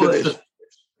 Listen to this.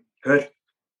 Hør.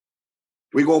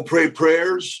 We're going to pray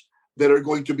prayers that are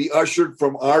going to be ushered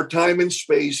from our time and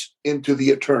space into the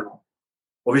eternal.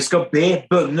 Og vi skal be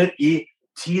bønner I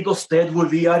tid og sted hvor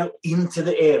vi inn til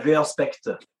det evige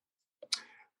aspektet.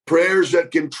 Prayers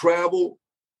that can travel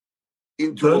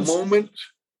into a moment,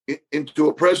 into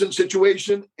a present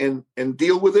situation and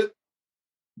deal with it.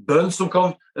 Bønn som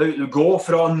kan gå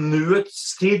fra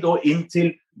nuets tid og inn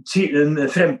til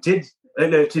fremtid,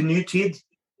 eller til ny tid.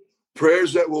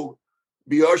 Prayers that will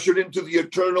be ushered into the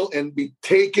eternal and be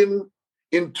taken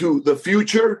into the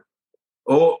future.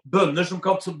 Og bønner som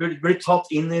kan bli tatt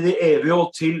inn I det evige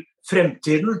og til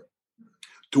fremtiden.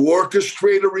 To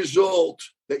orchestrate a result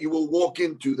that you will walk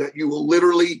into, that you will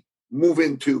literally move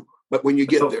into, but when you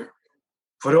get there.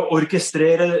 For å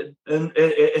orkestrere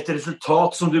et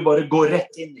resultat som du bare går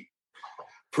rett inn I.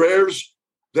 Prayers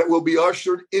that will be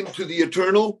ushered into the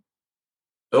eternal.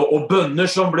 Og bønner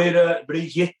som blir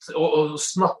gitt og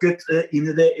snakket inn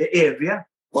I det evige.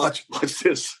 Watch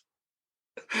this.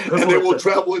 And they will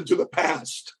travel into the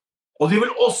past. Og de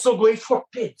vil også gå I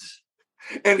fortid.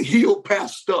 And heal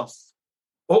past stuff.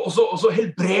 Og så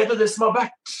helbrede det som har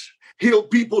vært. Heal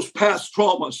people's past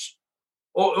traumas.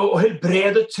 Og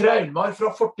helbrede traumer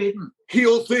fra fortiden.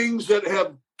 Heal things that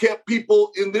have kept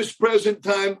people in this present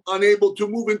time unable to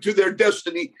move into their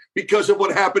destiny because of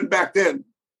what happened back then.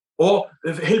 Og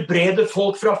helbrede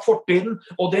folk fra fortiden,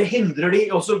 og det hindrer de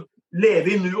også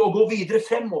leve I nu og gå videre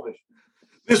fremover.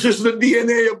 This is the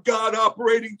DNA of God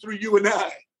operating through you and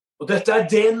I. Og dette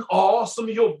DNA som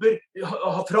jobber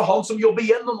fra han som jobber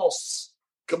gjennom oss.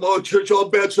 Come on, church,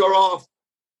 all bets are off.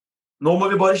 Nå må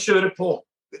vi bare kjøre på.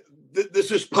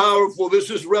 This is powerful. This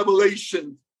is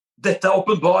revelation. Dette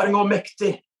åpenbaring og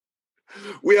mektig.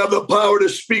 We have the power to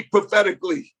speak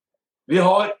prophetically. Vi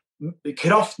har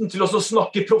kraften til å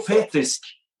snakke profetisk.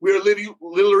 We are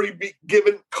literally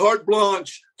given carte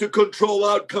blanche to control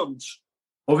outcomes.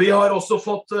 Og vi har også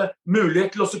fått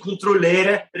mulighet til å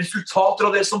kontrollere resultater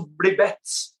av det som blir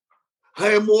bedt.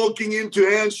 I am walking into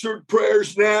answered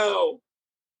prayers now.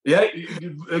 Jeg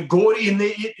går inn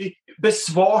I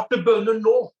besvarte bønner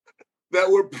nå. That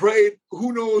were prayed,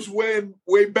 who knows when,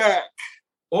 way back.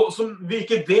 Og som vi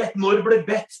ikke vet når ble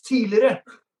bedt tidligere.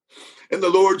 And the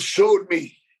Lord showed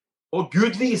me. Og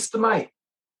Gud viste meg.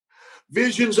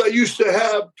 Visions I used to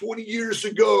have 20 years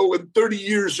ago and 30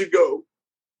 years ago.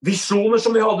 Visjoner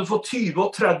som jeg hadde for 20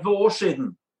 og 30 år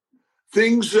siden.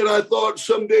 Things that I thought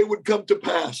someday would come to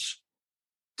pass.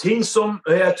 Ting som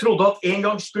jeg trodde at en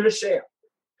gang skulle skje.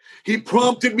 He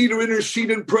prompted me to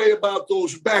intercede and pray about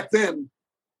those back then.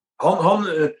 Han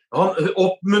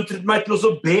oppmuntret meg til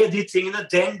å be de tingene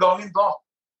den gangen da.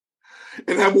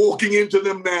 And I'm walking into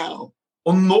them now.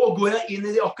 Og nå går jeg inn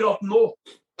I det akkurat nå.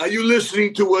 Are you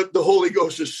listening to what the Holy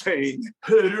Ghost is saying?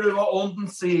 Hører du hva ånden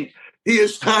sier? He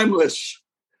is timeless.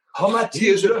 Han He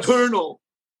is tidløs. eternal.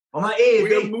 Han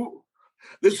evig.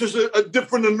 This is a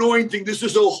different anointing. This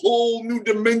is a whole new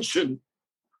dimension.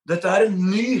 Dette en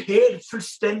ny, helt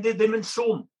fullstendig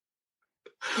dimensjon.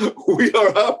 We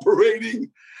are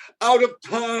operating out of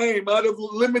time, out of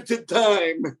limited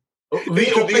time,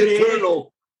 into the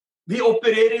eternal. Vi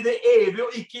opererer I det evige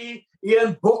og ikke I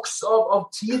en boks av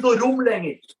tid og rom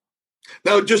lenger.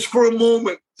 Now, just for a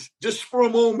moment,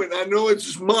 I know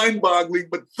it's mind-boggling,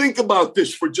 but think about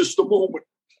this for just a moment.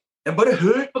 Jeg bare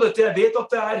hør på dette. Jeg vet at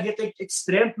det helt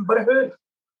ekstremt, men bare hør.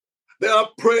 There are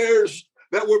prayers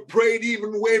that were prayed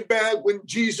even way back when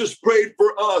Jesus prayed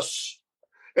for us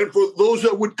and for those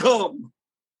that would come.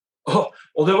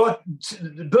 Og det var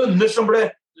bønner som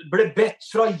ble bedt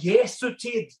fra Jesu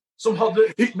tid, som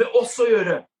hadde med oss å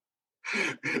gjøre.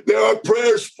 There are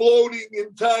prayers floating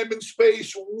in time and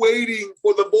space, waiting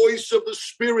for the voice of the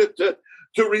Spirit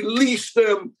to release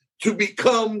them to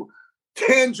become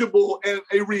tangible and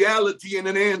a reality and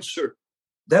an answer.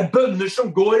 Det bønner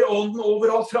som går I ånden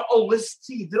overalt fra alle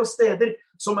tider og steder,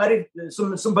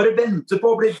 som bare venter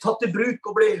på å bli tatt I bruk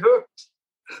og bli hørt.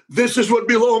 This is what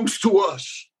belongs to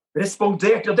us.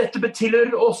 Respondert, ja, dette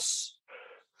tilhører oss.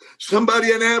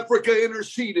 Somebody in Africa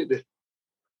interceded.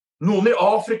 Noen I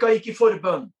Afrika gikk I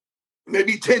forbønn.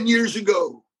 Maybe 10 years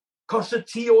ago. Kanskje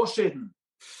 10 år siden.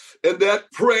 And that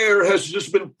prayer has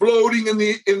just been floating in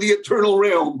the eternal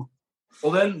realm.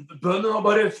 Og den bønnen har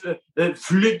bare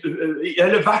flytt,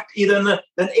 eller vært I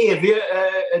den evige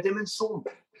dimensjonen.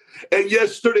 And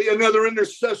yesterday another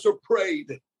intercessor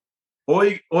prayed. Og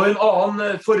en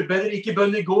annen forbeder gikk I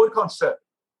bønn I går, kanskje.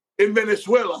 In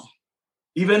Venezuela.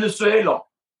 I Venezuela.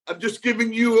 I'm just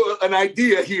giving you an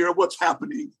idea here of what's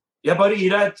happening. Jeg bare gir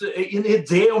deg en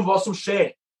idé om hva som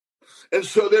skjer. And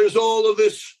so there's all of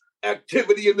this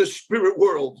activity in the spirit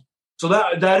world. Så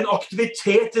det en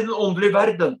aktivitet I den åndelige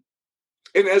verden.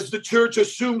 And as the church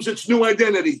assumes its new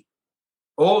identity.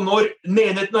 Og når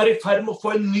menigheten I ferd med å få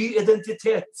en ny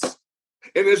identitet.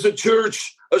 And as the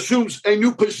church assumes a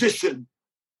new position.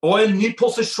 Og en ny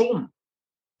posisjon.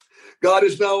 God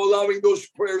is now allowing those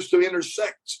prayers to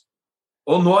intersect.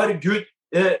 Og nå Gud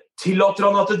tillater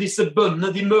han at disse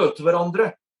bønnene de møter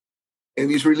hverandre.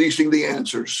 And he's releasing the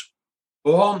answers.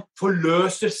 Og han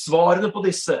forløser svarene på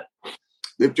disse.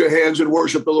 Lift your hands and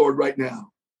worship the Lord right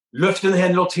now. Løft din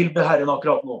hender og tilbe Herren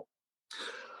akkurat nå.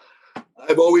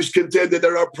 I've always contended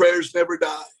that our prayers never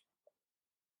die.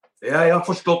 Jeg har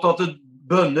forstått at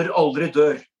bønner aldri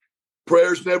dør.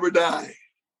 Prayers never die.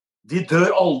 De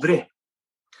dør aldri.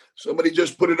 Somebody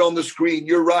just put it on the screen.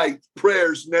 You're right.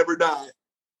 Prayers never die.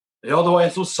 Ja, det var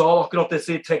en som sa akkurat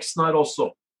dette I teksten her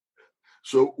også.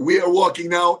 So we are walking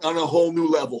now on a whole new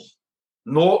level.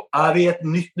 Nå vi I et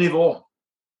nytt nivå.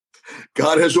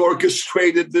 God has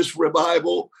orchestrated this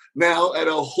revival now at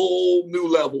a whole new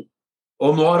level.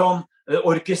 Og nå har han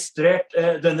orkestrert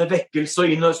denne vekkelse og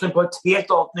innøsning på et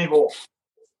helt annet nivå.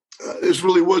 This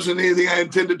really wasn't anything I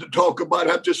intended to talk about.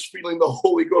 I'm just feeling the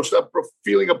Holy Ghost. I'm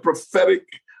feeling a prophetic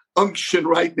unction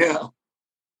right now.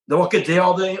 Det var ikke det jeg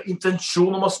hadde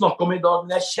intensjon om å snakke om I dag,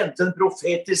 men jeg kjente den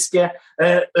profetiske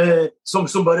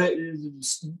som bare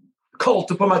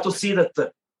kalte på meg til å si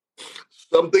dette.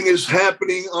 Something is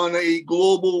happening on a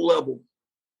global level.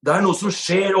 Det noe som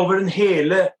skjer over den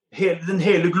hele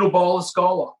globale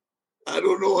skala. I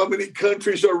don't know how many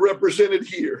countries are represented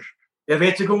here. Jeg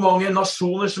vet ikke hvor mange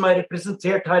nasjoner som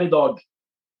representert her I dag.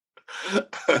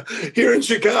 Here in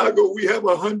Chicago, we have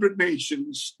 100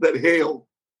 nations that hail.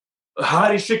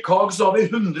 Her I Chicago så har vi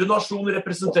 100 nasjoner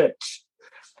representert.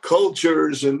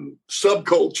 Cultures and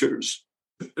subcultures.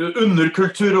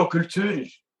 Underkultur og kulturer.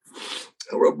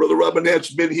 Brother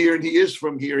Robinette's been here and he is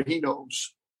from here. He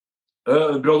knows.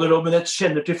 Brother Robinette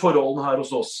kjenner til forholdene her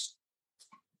hos oss.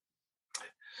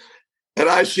 At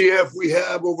ICF, we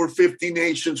have over 50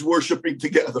 nations worshiping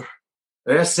together.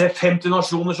 Jeg ser 50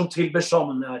 nasjoner som tilber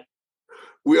sammen her.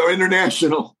 We are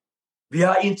international. Vi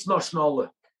internasjonale.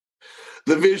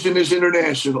 The vision is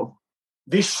international.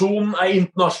 Visjonen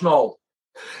internasjonal.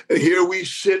 And here we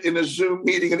sit in a Zoom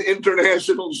meeting, an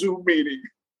international Zoom meeting.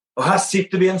 Og her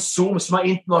sitter vi I en Zoom som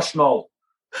internasjonal.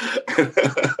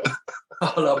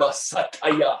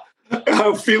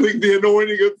 I'm feeling the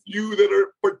anointing of you that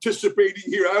are participating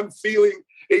here. I'm feeling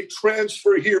a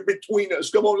transfer here between us.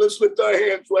 Come on, let's lift our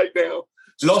hands right now.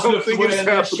 Something is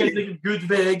happening. We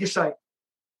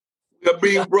are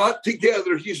being brought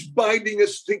together. He's binding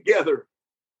us together.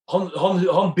 Han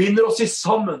binder oss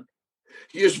sammen.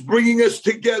 He is bringing us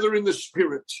together in the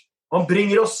spirit. Han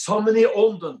bringer oss sammen I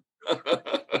ånden.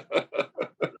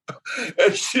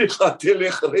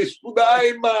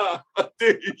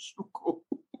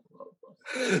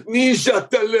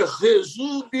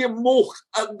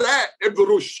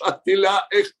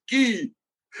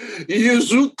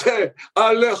 Jezute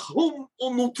alehum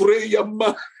onutreya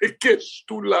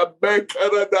makestula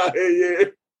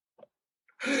bekaradaye.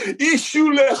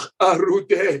 Ishulech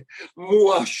arude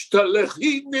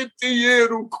muashtalechine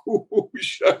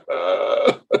tierukusha.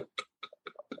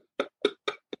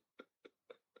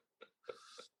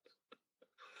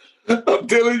 I'm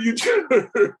telling you,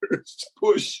 church,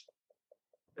 push.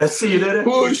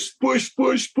 Push, push,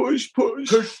 push, push, push.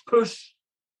 Push, push.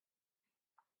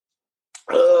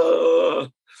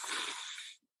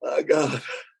 My God.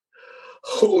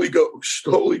 Holy Ghost,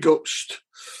 Holy Ghost.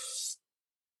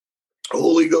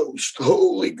 Holy Ghost,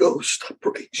 Holy Ghost. I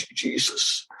praise you,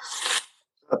 Jesus.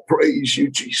 I praise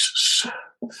you, Jesus.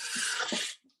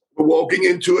 We're walking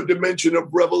into a dimension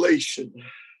of revelation.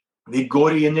 Vi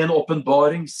går inn I en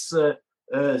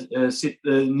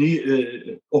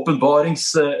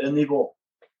åpenbaringsnivå.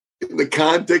 In the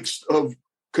context of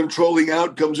controlling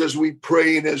outcomes as we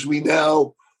pray and as we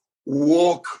now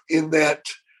walk in that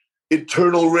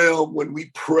eternal realm, when we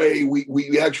pray,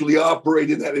 we actually operate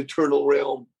in that eternal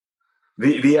realm.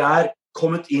 Vi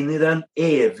kommet inn I den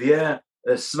evige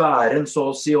sfæren,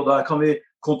 så å si, og der kan vi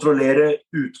kontrollere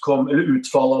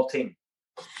utfall av ting.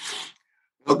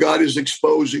 Now God is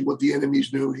exposing what the enemy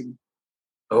is doing.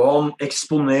 Og han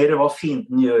eksponerer hva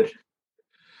fienden gjør.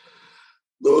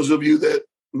 Those of you that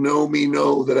know me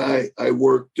know that I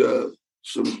worked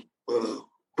some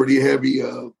pretty heavy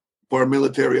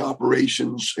paramilitary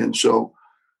operations, and so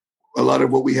a lot of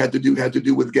what we had to do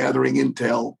with gathering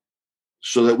intel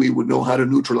so that we would know how to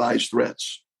neutralize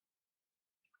threats.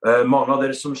 Mange av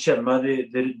dere som kjenner meg,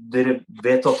 dere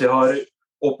vet at jeg har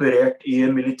operert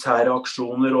I militære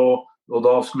aksjoner, og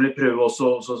da skulle vi prøve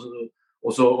også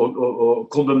å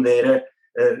kondemnere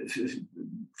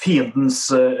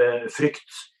fiendens frykt.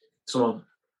 Sånn.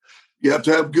 You have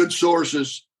to have good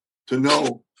sources to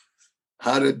know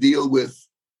how to deal with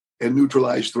and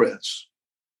neutralize threats.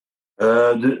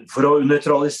 For å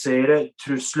neutralisere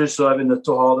trusler så vi nødt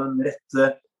til å ha den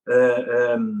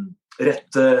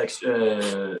rette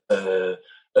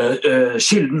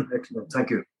kilden. Thank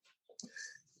you.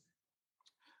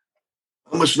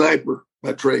 I'm a sniper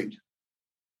by trade.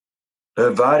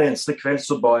 Hver eneste kveld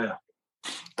så ba jeg.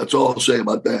 That's all I'll say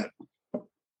about that.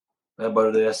 Det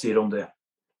bare det jeg sier om det.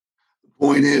 The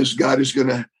point is, God is going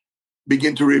to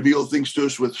begin to reveal things to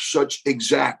us with such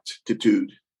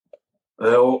exactitude.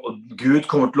 Og Gud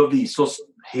kommer til å vise oss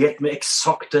helt med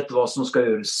eksakthet hva som skal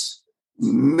gjøres.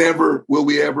 Never will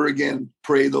we ever again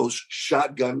pray those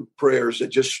shotgun prayers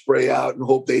that just spray out and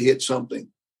hope they hit something.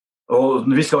 Og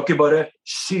vi skal ikke bare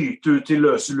skyte ut I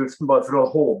løse luften bare for å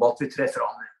håpe at vi treffer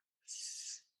han.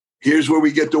 Here's where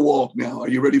we get to walk now. Are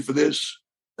you ready for this?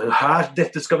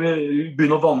 Dette skal vi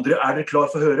begynne å vandre. Dere klar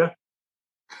for å høre?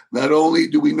 Not only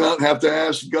do we not have to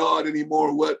ask God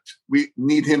anymore what we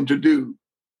need him to do.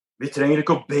 Vi trenger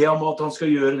ikke å be om at han skal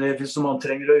gjøre det som han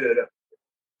trenger å gjøre.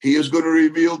 He is going to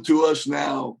reveal to us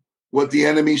now what the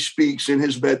enemy speaks in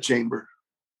his bedchamber.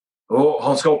 Og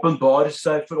han skal åpenbare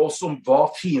seg for oss om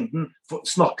hva fienden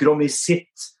snakker om I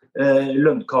sitt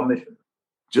lønnkammer.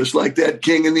 Just like that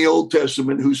king in the Old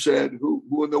Testament who said,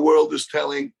 who in the world is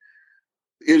telling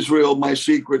Israel my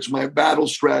secrets, my battle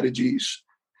strategies.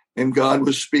 And God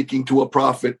was speaking to a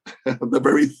prophet, the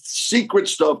very secret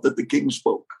stuff that the king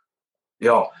spoke.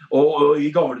 Ja, og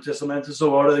I Gamle Testamentet så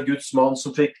var det Guds mann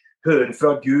som fikk høre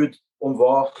fra Gud om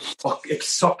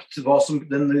eksakt hva som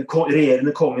den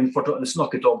regjerende kongen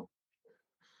snakket om.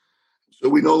 So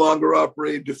we no longer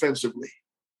operate defensively.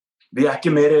 Vi ikke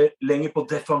mer lenger på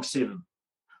defensiven.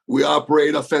 We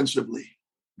operate offensively.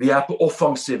 Vi på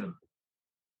offensiven.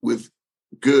 With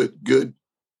good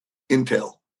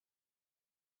intel.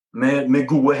 Med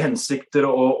gode hensikter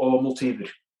og motiver.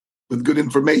 With good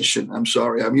information. I'm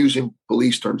sorry, I'm using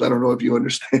police terms. I don't know if you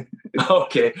understand.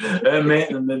 Okay,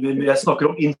 jeg snakker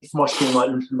om informasjon her,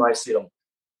 unnskyld meg, sier han.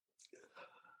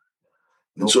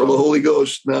 And so the Holy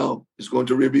Ghost now is going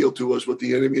to reveal to us what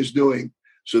the enemy is doing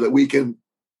so that we can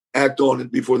act on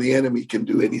it before the enemy can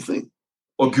do anything.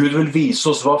 Og Gud vil vise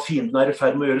oss hva fienden I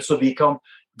ferd med å gjøre, så vi kan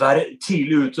være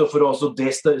tidlig ute for å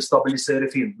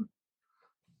destabilisere fienden.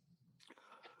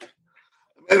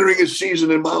 I'm entering a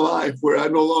season in my life where I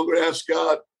no longer ask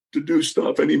God to do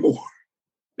stuff anymore.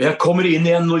 Jeg kommer inn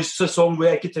I en ny sesong hvor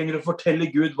jeg ikke trenger å fortelle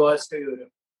Gud hva jeg skal gjøre.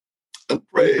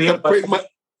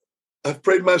 I've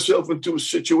prayed myself into a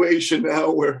situation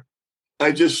now where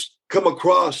I just come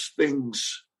across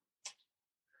things.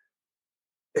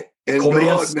 And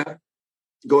God, now,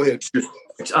 go ahead.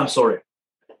 I'm sorry.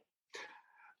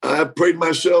 I've prayed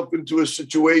myself into a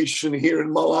situation here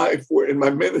in my life, where in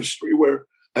my ministry, where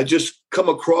I just come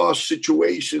across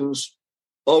situations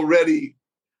already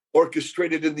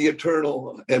orchestrated in the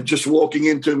eternal and just walking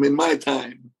into them in my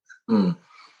time.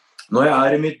 Når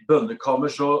jeg I mitt bønnekammer,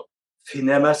 så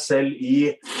finner jeg meg selv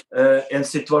I en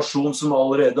situasjon som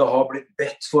allerede har blitt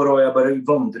bedt for, og jeg bare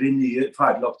vandrer I nye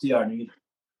ferdelagte gjerninger.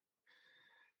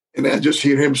 And I just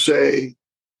hear him say,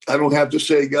 I don't have to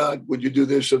say, God, would you do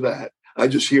this or that? I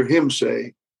just hear him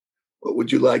say, what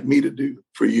would you like me to do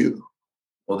for you?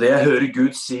 Og det jeg hører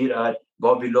Gud sier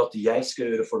hva vil du at jeg skal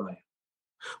gjøre for deg?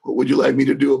 What would you like me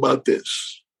to do about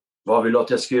this? Hva vil du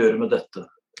at jeg skal gjøre med dette?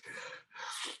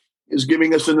 He's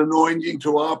giving us an anointing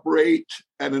to operate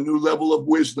at a new level of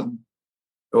wisdom.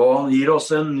 Og han gir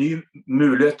oss en ny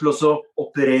mulighet til å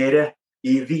operere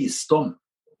I visdom.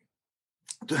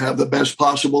 To have the best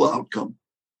possible outcome.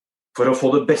 For å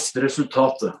få det beste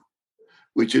resultatet.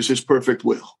 Which is his perfect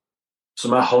will.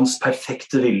 Som hans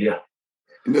perfekte vilje.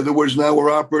 In other words, now we're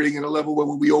operating at a level where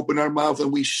when we open our mouth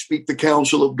and we speak the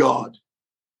counsel of God.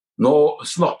 Nå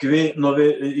snakker vi, når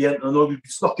vi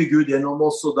snakker Gud gjennom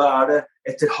oss, og da det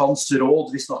etter hans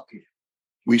råd vi snakker.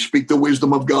 We speak the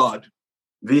wisdom of God.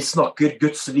 Vi snakker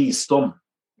Guds visdom.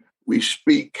 We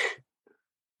speak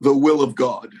the will of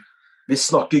God. Vi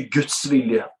snakker Guds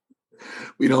vilje.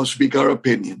 We don't speak our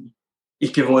opinion.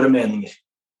 Ikke våre meninger.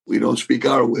 We don't speak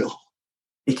our will.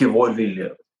 Ikke vår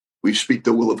vilje. We speak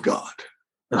the will of God.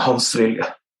 Men hans vilje.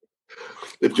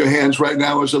 Lift your hands right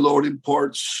now as the Lord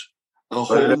imparts a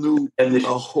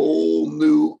whole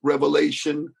new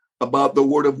revelation about the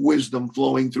word of wisdom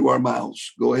flowing through our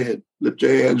mouths. Go ahead. Lift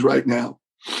your hands right now.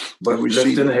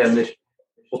 Løft dine hender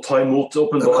og ta imot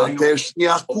åpenbaringen.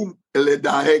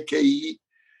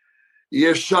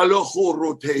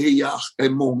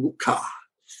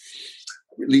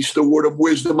 Release the word of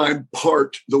wisdom. I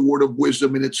impart the word of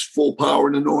wisdom in its full power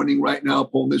and anointing right now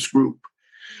upon this group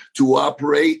to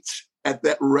operate at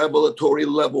that revelatory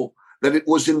level that it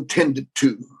was intended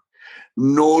to.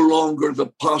 No longer the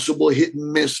possible hit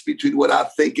and miss between what I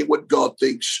think and what God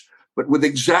thinks, but with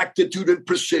exactitude and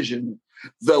precision,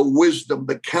 the wisdom,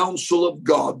 the counsel of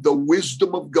God, the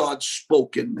wisdom of God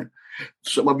spoken.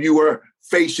 Some of you are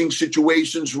facing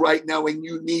situations right now and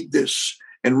you need this.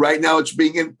 And right now it's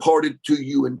being imparted to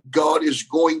you, and God is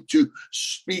going to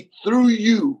speak through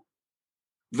you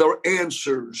the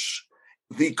answers,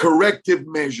 the corrective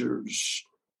measures,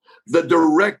 the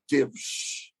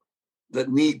directives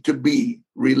that need to be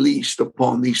released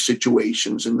upon these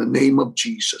situations in the name of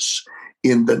Jesus.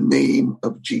 In the name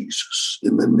of Jesus.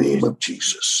 In the name of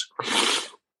Jesus.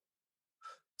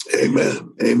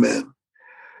 Amen. Amen.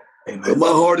 Amen. My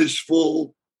heart is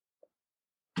full.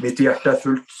 Mitt hjerte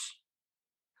fullt.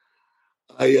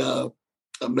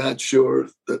 I'm not sure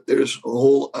that there's a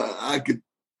whole. I could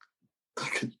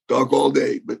talk all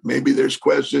day, but maybe there's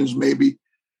questions. Maybe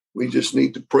we just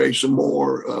need to pray some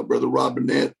more, Brother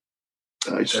Robinette.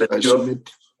 I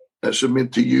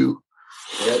submit to you.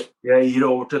 Jeg gir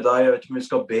over til deg. Jeg vet ikke om vi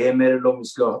skal be mer, eller om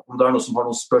det noen som har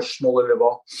noen spørsmål, eller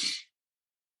hva.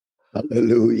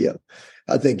 Hallelujah.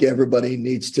 I think everybody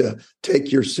needs to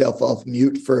take yourself off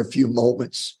mute for a few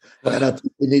moments. And I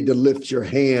think you need to lift your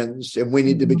hands and we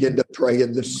need to begin to pray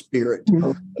in the Spirit.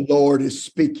 The Lord is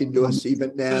speaking to us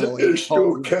even now.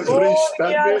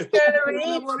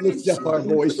 Lift up our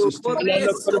voices to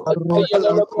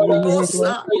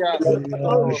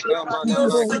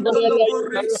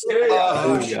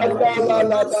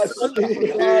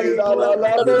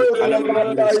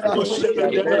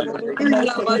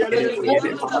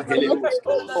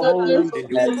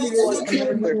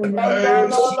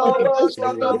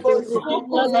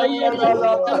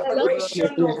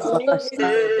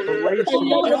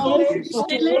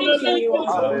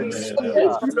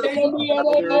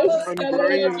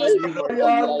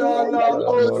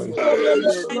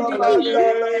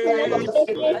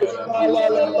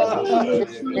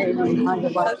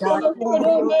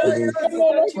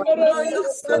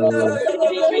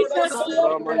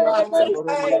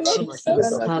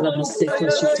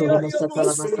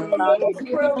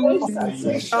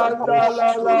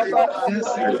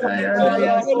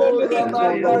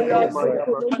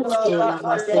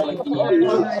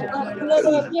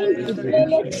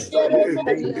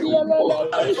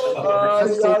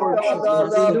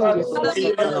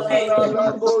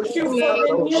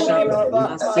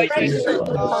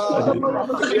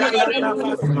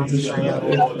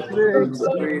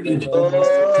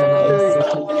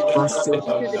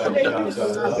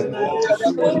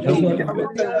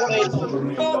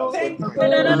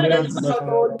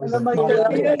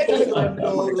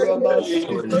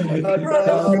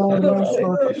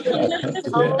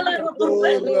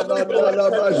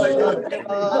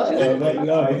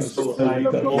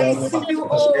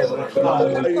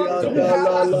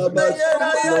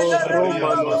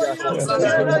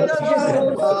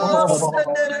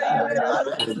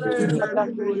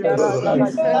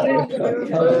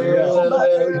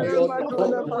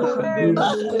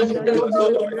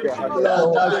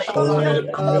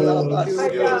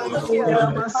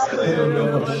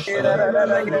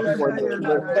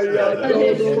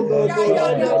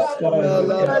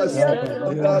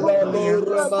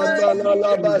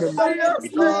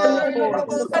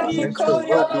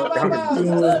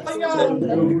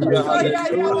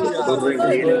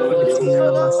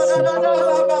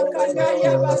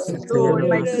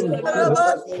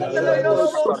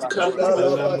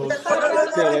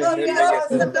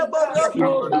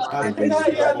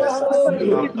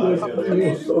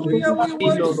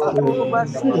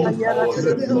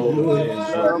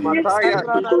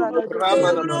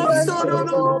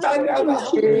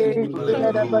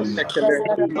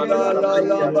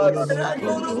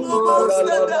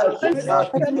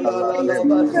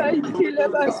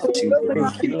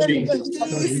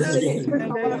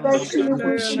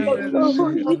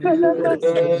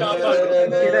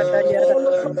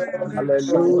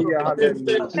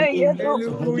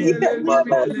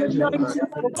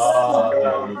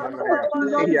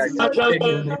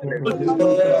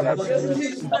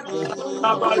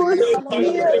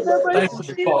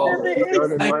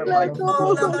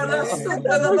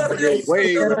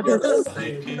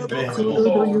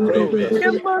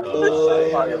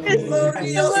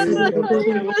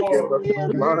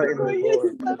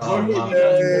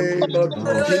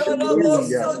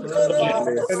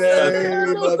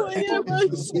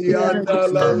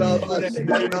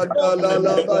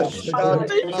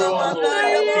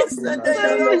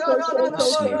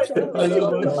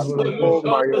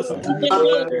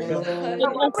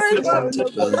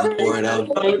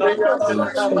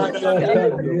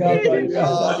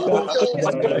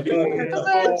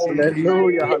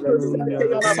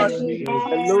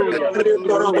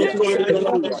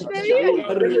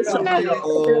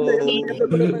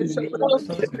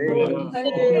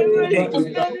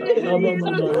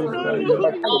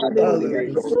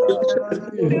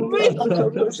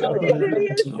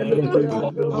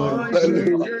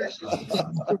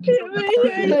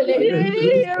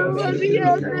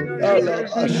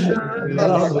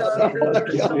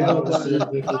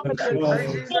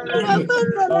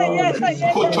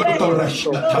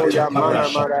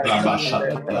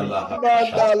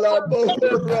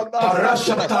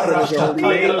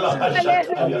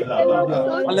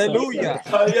Hallelujah.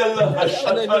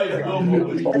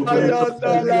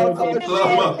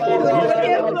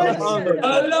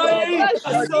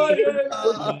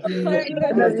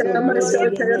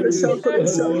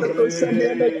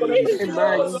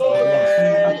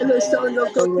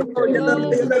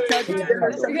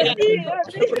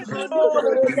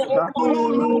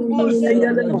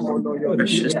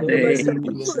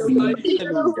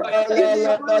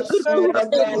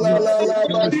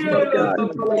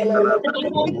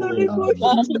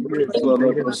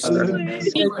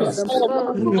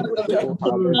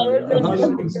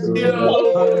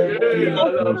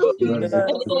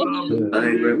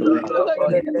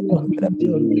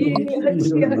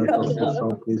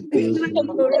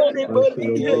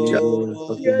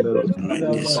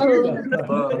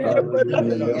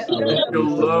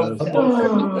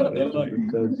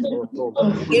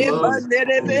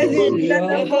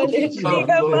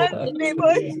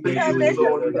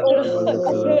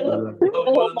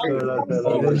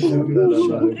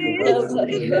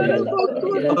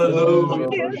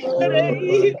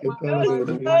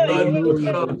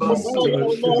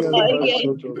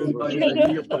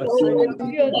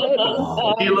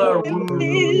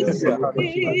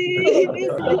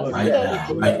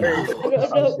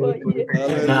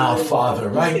 Now, Father,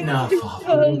 right now,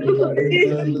 Father.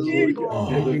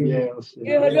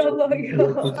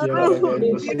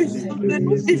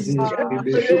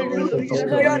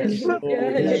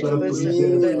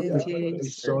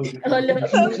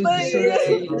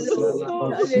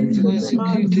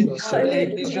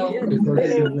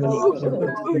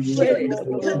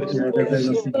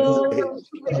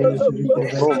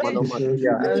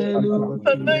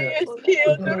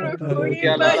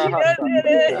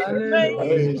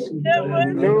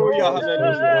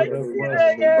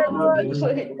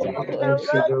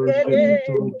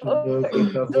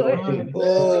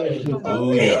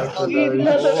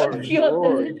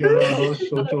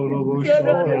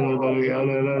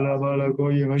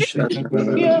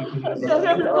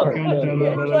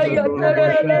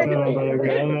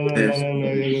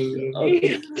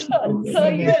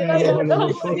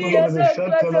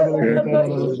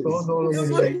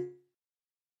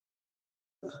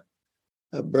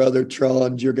 Brother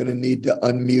Trond, you're going to need to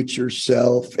unmute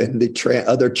yourself and the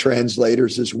other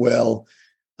translators as well.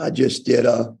 I just did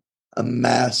a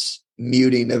mass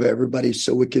muting of everybody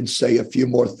so we can say a few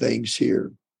more things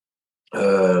here.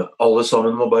 Alle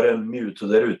sammen må bare mute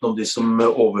dere utenom de som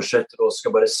oversetter og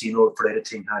skal bare si noe flere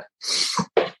ting her.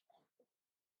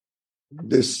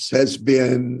 This has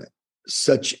been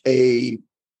such a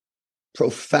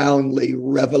profoundly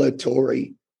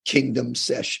revelatory kingdom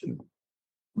session.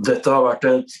 Dette har vært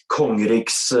et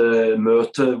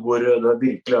kongeriksmøte hvor det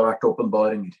virkelig har vært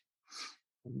åpenbaringer.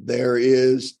 There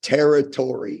is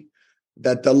territory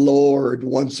that the Lord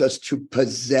wants us to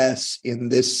possess in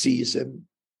this season.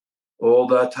 Og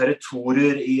det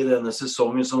territorier I denne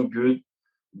sesongen som Gud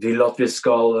vil at vi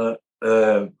skal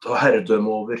ta herredømme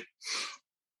over.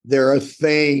 There are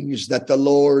things that the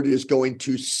Lord is going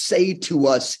to say to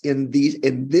us in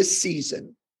this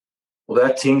season. Og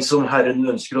det ting som Herren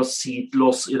ønsker å si til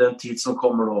oss I den tid som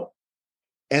kommer nå.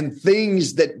 And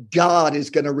things that God is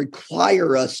going to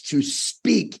require us to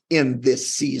speak in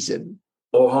this season.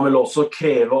 Og han vil også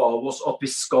kreve av oss at vi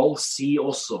skal si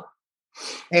også.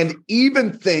 And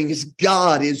even things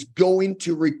God is going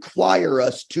to require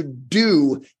us to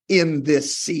do in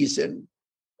this season.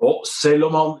 Og selv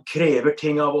om han krever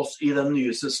ting av oss I den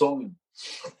nye sesongen.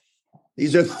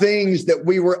 These are things that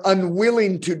we were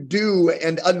unwilling to do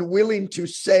and unwilling to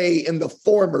say in the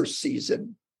former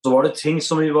season. Så var det ting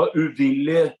som vi var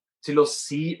uvillige til å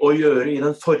si og gjøre I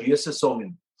den forrige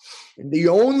sesongen. And the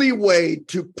only way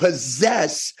to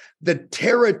possess the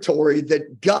territory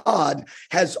that God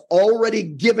has already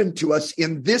given to us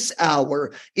in this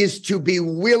hour is to be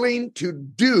willing to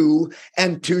do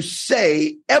and to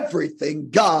say everything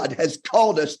God has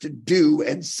called us to do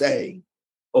and say.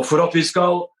 Og for at vi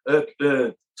skal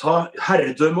ta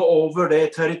herredømme over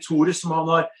det territoriet som han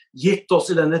har gitt oss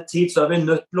I denne tid, så vi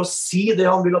nødt til å si det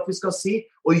han vil at vi skal si,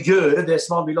 og gjøre det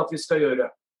som han vil at vi skal gjøre.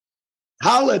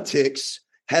 Politics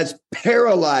has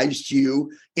paralyzed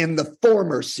you in the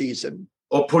former season.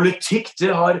 Og politikk,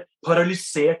 det har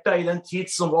paralysert deg I den tid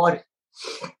som var.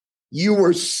 You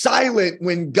were silent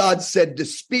when God said to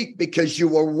speak because you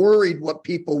were worried what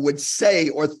people would say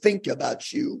or think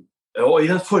about you. Og i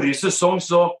den forrige sesong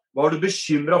så var du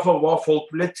bekymret for hva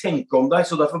folk ville tenke om deg,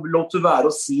 så derfor lot du være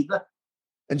å si det.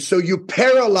 And so you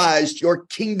paralyzed your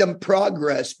kingdom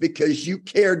progress because you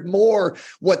cared more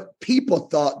what people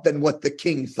thought than what the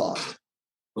king thought.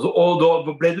 Og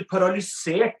da ble du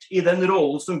paralysert i den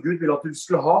rollen som Gud ville at du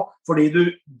skulle ha, fordi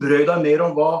du brød deg mer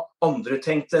om hva andre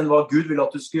tenkte enn hva Gud ville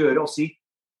at du skulle gjøre og si.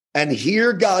 And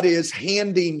here God is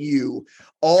handing you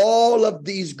all of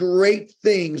these great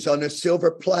things on a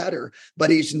silver platter, but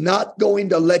he's not going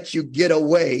to let you get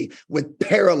away with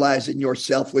paralyzing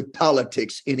yourself with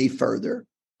politics any further.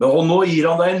 Og nå gir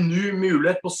han deg en ny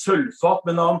mulighet på sølvfat,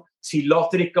 men han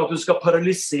tillater ikke at du skal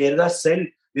paralysere deg selv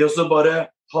ved å så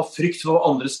bare ha frykt for hva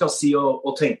andre skal si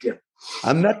og tenke.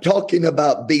 I'm not talking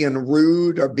about being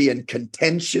rude or being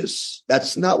contentious.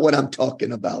 That's not what I'm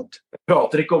talking about. Jeg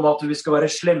prater ikke om at vi skal være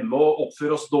slemme og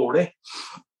oppføre oss dårlig.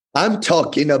 I'm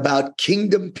talking about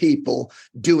kingdom people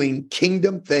doing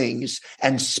kingdom things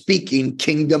and speaking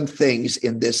kingdom things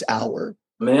in this hour.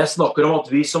 Men jeg snakker om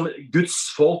at vi som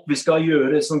Guds folk, vi skal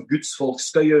gjøre som Guds folk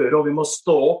skal gjøre, og vi må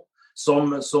stå opp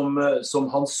som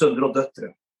hans sønner og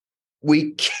døtre.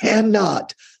 We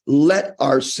cannot let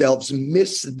ourselves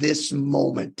miss this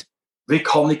moment. Vi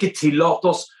kan ikke tillate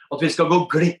oss at vi skal gå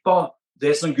glipp av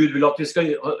det som Gud vil at vi skal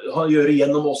gjøre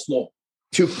gjennom oss nå.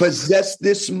 To possess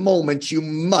this moment, you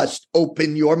must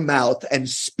open your mouth and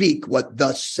speak what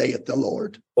thus saith the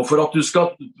Lord. Og for at du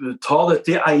skal ta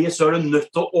dette i eie, så du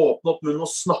nødt til å åpne opp munnen og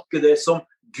snakke det som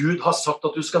Gud har sagt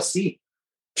at du skal si.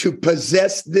 To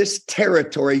possess this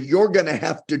territory, you're going to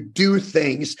have to do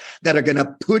things that are going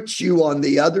to put you on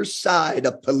the other side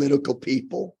of political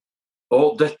people.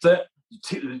 Og dette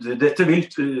vil,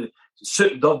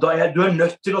 du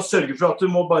nødt til å sørge for at du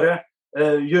må bare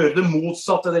gjøre det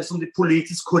motsatte av det som de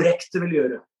politisk korrekte vil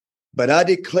gjøre. But I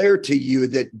declare to you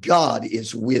that God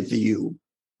is with you.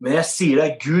 Men jeg sier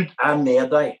deg, Gud med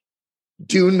deg.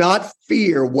 Do not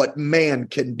fear what man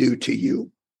can do to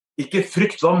you. Ikke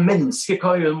frykt hva mennesker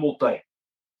kan gjøre mot deg.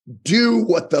 Do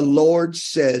what the Lord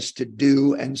says to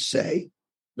do and say.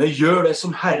 Men gjør det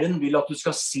som Herren vil at du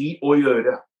skal si og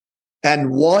gjøre.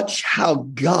 And watch how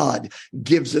God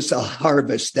gives us a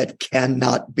harvest that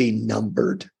cannot be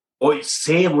numbered. Og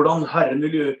se hvordan Herren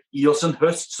vil gi oss en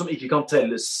høst som ikke kan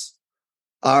telles.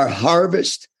 Our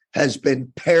harvest has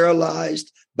been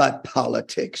paralyzed by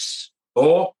politics.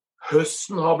 Og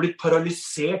høsten har blitt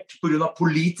paralysert på grunn av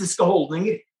politiske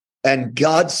holdninger. And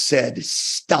God said,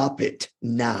 stop it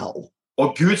now.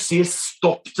 Og Gud sier,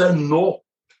 stopp det nå.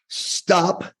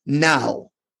 Stop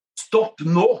now. Stopp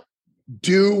nå.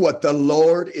 Do what the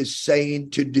Lord is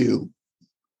saying to do.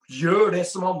 Gjør det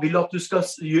som han vil at du skal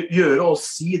gjøre, og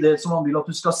si det som han vil at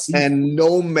du skal si. And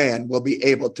no man will be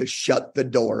able to shut the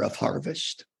door of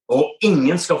harvest. Og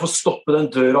ingen skal få stoppe den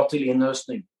døra til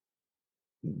innhøstning.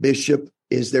 Bishop,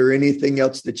 is there anything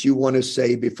else that you want to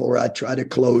say before I try to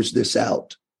close this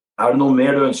out? Det noe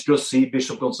mer du ønsker å si,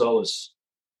 Bishop Gonzalez?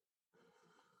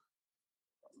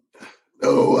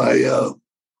 No,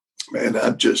 man,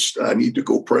 I need to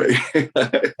go pray.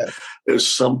 There's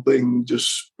something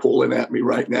just pulling at me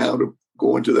right now to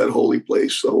go into that holy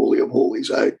place, the Holy of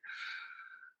Holies. I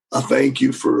thank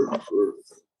you for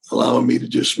allowing me to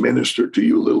just minister to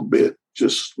you a little bit,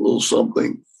 just a little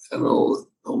something. I know it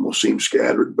almost seems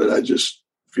scattered, but I just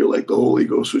feel like the Holy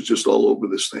Ghost was just all over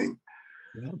this thing.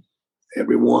 Yeah.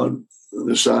 Everyone,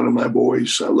 the sound of my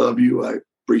voice, I love you. I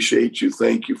appreciate you.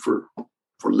 Thank you for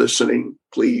listening.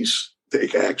 Please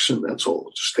take action. That's all.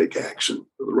 Just take action.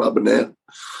 For the Robinette,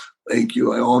 thank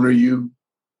you. I honor you.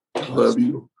 I love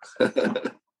you.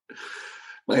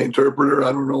 My interpreter,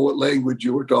 I don't know what language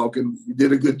you were talking. You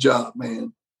did a good job,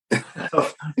 man.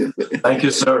 Thank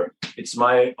you, sir. It's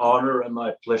my honor and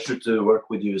my pleasure to work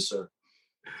with you, sir.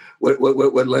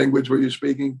 What language were you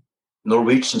speaking?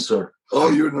 Norwegian, sir. Oh,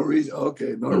 you're Norwegian.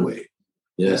 Okay, Norway.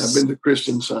 Yes. Yeah, I've been to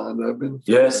Kristiansand.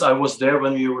 Yes, I was there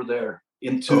when you were there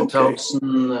in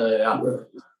 2000. Okay. Yeah.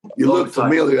 You look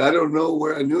familiar. I don't know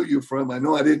where I knew you from. I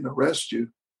know I didn't arrest you.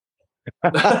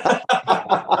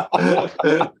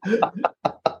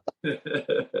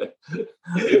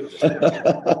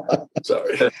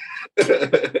 Sorry.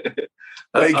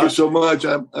 Thank you so much.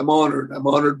 I'm honored. I'm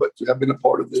honored, but I've been a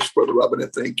part of this, Brother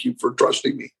Robinette. Thank you for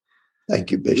trusting me.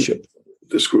 Thank you, Bishop.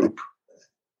 This group.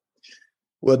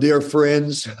 Well, dear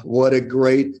friends, what a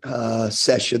great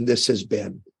session this has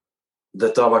been.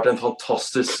 Dette har vært en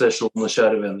fantastisk sesjon,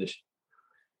 kjære venner.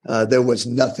 There was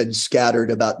nothing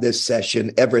scattered about this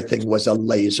session. Everything was a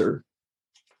laser.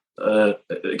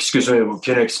 Excuse me,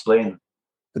 can you explain?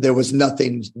 There was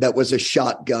nothing that was a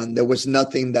shotgun. There was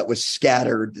nothing that was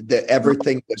scattered.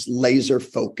 Everything was laser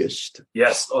focused.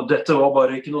 Yes, og dette var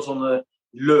bare ikke noe sånne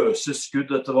løse skudd.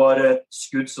 Dette var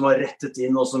skudd som var rettet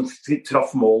inn og som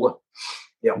traff målet.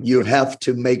 Ja. You have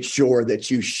to make sure that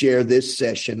you share this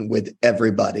session with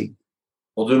everybody.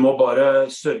 Og du må bare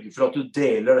sørge for at du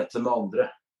deler dette med andre.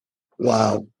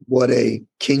 Wow, what a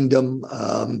kingdom,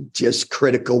 just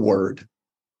critical word.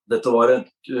 Dette var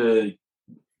et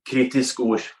kritisk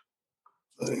ord.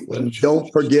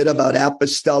 Don't forget about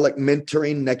apostolic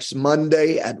mentoring next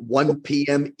Monday at 1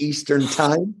 p.m. Eastern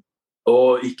time.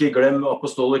 Og ikke glem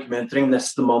apostolic mentoring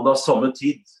neste mandag samme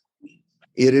tid.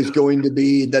 It is going to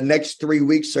be, the next 3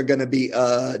 weeks are going to be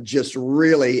just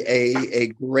really a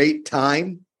great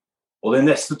time. Og de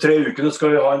neste 3 ukene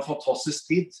skal vi ha en fantastisk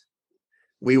tid.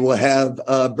 We will have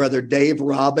Brother Dave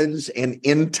Robbins and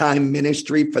End Time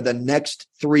Ministry for the next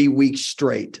 3 weeks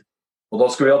straight. Og da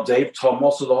skal vi ha Dave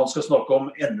Thomas, og da han skal snakke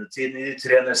om endetiden I de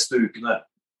 3 neste ukene.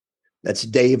 That's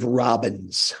Dave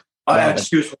Robbins.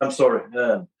 Excuse me, I'm sorry.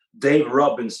 Dave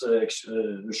Robbins,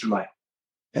 unnskyld meg.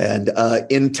 And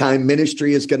End Time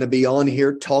Ministry is going to be on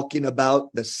here talking about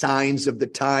the signs of the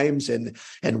times and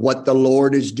what the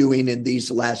Lord is doing in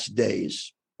these last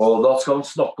days. Og da skal han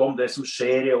snakke om det som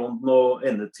skjer I ånden og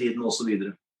endetiden og så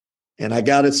videre. And I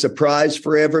got a surprise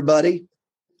for everybody.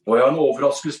 Og jeg har en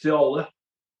overraskelse til alle.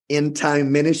 End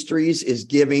Time Ministries is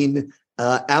giving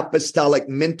apostolic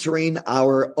mentoring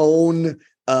our own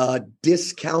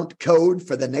discount code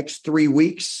for the next 3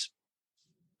 weeks.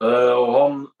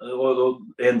 Og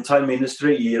End Time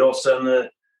Ministry gir oss en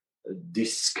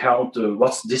discount.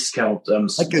 What's discount?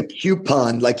 Like a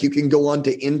coupon, like you can go on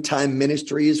to End Time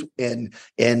Ministries and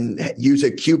use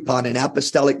a coupon, an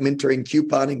apostolic mentoring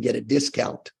coupon, and get a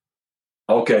discount.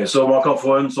 Okay, så man kan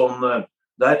få en sånn,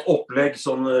 det et opplegg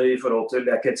sånn I forhold til,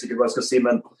 jeg ikke helt sikker hva jeg skal si,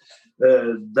 men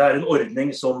det en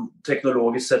ordning sånn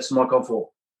teknologisk sett som man kan få.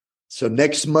 So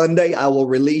next Monday, I will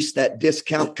release that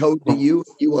discount code to you.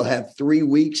 You will have 3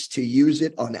 weeks to use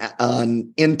it on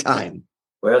End Time.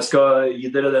 Og jeg skal gi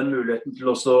dere den muligheten til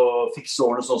å fikse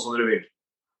årene sånn som dere vil.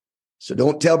 So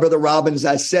don't tell Brother Robbins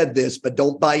I said this, but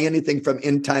don't buy anything from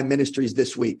End Time Ministries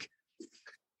this week.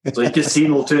 Så ikke si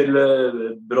noe til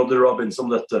Brother Robbins om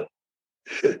dette.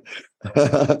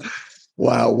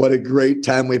 Wow, what a great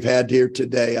time we've had here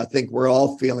today. I think we're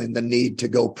all feeling the need to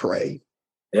go pray.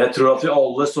 Jeg tror at vi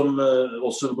alle, som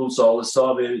også Gonzales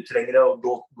sa, vi trenger å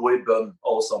gå I bønn,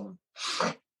 alle sammen.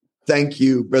 Thank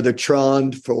you, Brother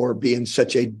Trond, for being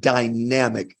such a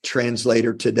dynamic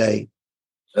translator today.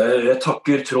 Jeg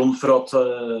takker Trond for at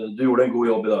du gjorde en god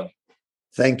jobb I dag.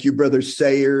 Thank you, Brother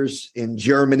Sayers in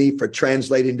Germany, for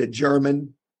translating to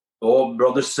German. Og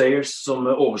Brother Sayers, som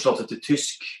oversatte til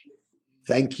tysk.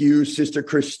 Thank you, Sister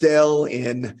Christelle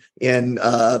in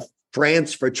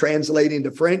France, for translating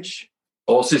to French.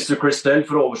 Og Sister Christelle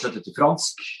for å oversette til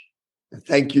fransk.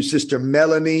 Thank you, Sister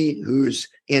Melanie, who's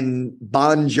in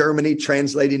Bonn, Germany,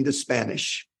 translating to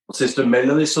Spanish. Og Sister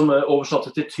Melanie som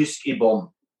oversatte til tysk I Bonn.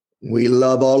 We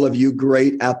love all of you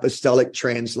great apostolic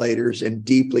translators and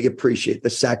deeply appreciate the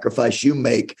sacrifice you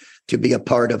make to be a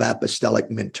part of apostolic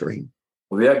mentoring.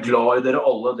 Og vi glad I dere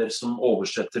alle, dere som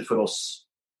oversetter for oss.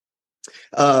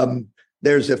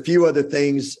 There's a few other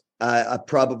things I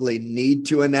probably need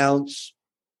to announce.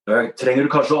 Trenger du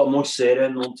kanskje å annonsere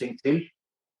noen ting til?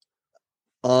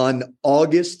 On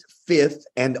August 5th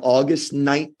and August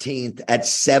 19th at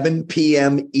 7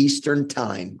 p.m. Eastern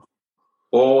Time.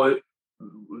 Og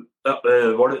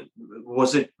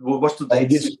what's the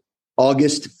date?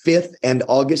 August 5th and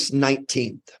August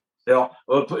 19th. Ja,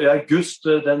 og I august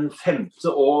den 5.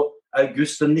 og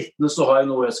august den 19. så har jeg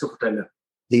noe jeg skal fortelle.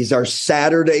 These are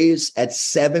Saturdays at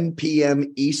 7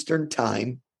 p.m. Eastern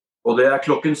Time. Og det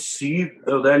klokken 7,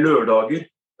 og det lørdager,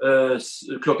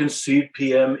 klokken 7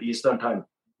 p.m. Eastern Time.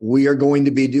 We are going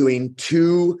to be doing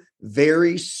 2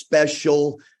 very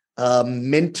special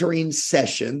mentoring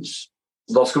sessions.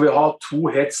 Da skal vi ha 2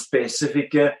 helt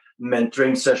spesifikke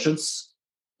mentoring sessions.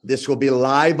 This will be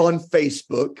live on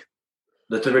Facebook.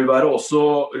 Dette vil være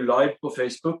også live på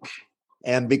Facebook.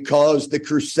 And because the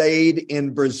crusade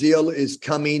in Brazil is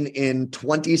coming in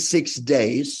 26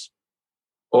 days.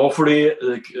 Og fordi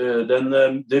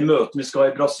det møten vi skal ha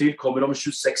I Brasil kommer om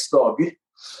 26 dager.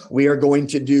 We are going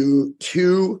to do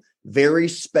 2 very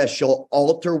special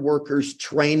altar workers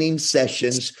training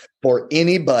sessions for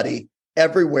anybody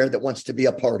everywhere that wants to be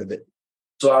a part of it.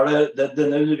 Så det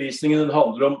denne undervisningen den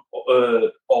handler om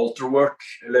altar work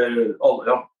eller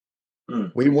ja.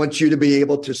 We want you to be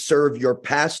able to serve your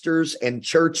pastors and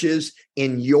churches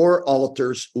in your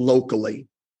altars locally.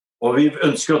 Og vi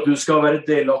ønsker at du skal være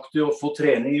delaktig og få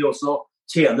trening I også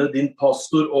tjene din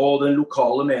pastor og den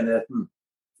lokale menigheten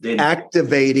din.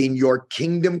 Activating your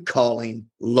kingdom calling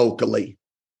locally.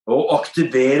 Og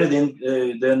aktivere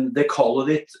det kallet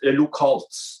ditt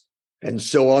lokalt. And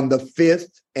so on the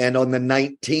 5th and on the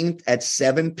 19th at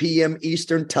 7 p.m.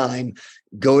 Eastern time,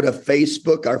 go to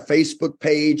Facebook, our Facebook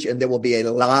page, and there will be a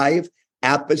live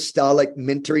apostolic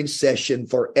mentoring session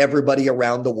for everybody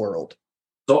around the world.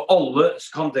 Så alle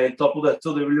kan delta på dette,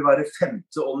 og det vil være 5.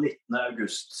 og 19.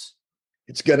 august.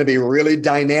 It's going to be really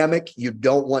dynamic. You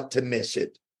don't want to miss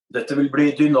it. Dette vil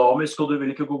bli dynamisk, og du vil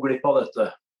ikke gå glipp av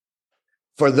dette.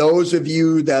 For those of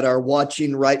you that are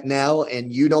watching right now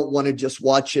and you don't want to just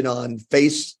watch it on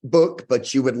Facebook,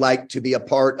 but you would like to be a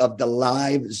part of the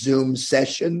live Zoom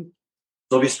session.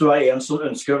 Så hvis du en som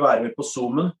ønsker å være med på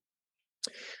Zoomen,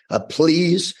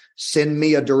 please send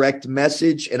me a direct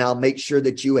message and I'll make sure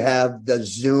that you have the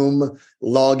Zoom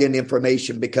login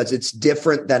information because it's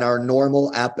different than our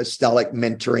normal apostolic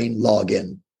mentoring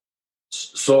login.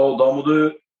 Så da må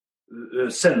du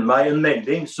sende meg en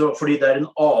melding, fordi det en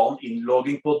annen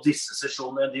innlogging på disse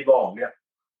sesjonene enn de vanlige.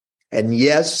 And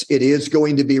yes, it is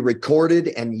going to be recorded,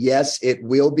 and yes, it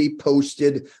will be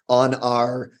posted on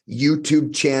our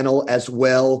YouTube channel as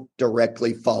well,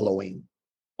 directly following.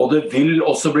 Og det vil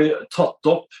også bli tatt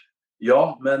opp,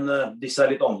 ja, men disse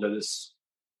litt annerledes.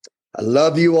 I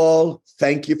love you all.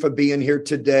 Thank you for being here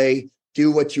today.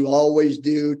 Do what you always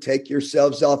do. Take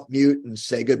yourselves off mute and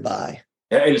say goodbye.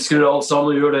 Jeg elsker dere alle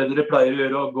sammen og gjør det dere pleier å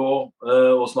gjøre, og gå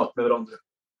og snakke med hverandre.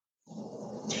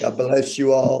 God bless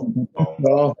you all.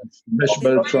 God bless you,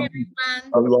 Brother Trump.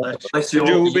 Bless you all.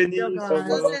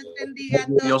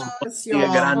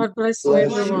 God bless you,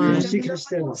 everyone.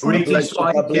 Greetings to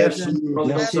our guests,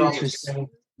 brothers and sisters.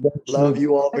 Love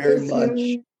you all very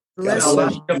much. Bless God you.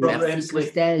 bless you, Brother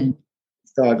Hensley.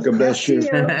 God bless you.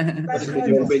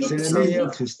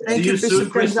 Thank you,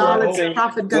 Bishop Gonzalez,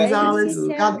 Prophet Gonzalez.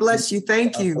 God bless you.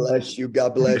 Thank you. God bless you.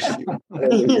 God bless you.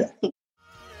 Hallelujah.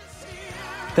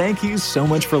 Thank you so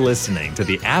much for listening to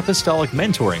the Apostolic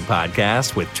Mentoring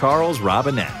Podcast with Charles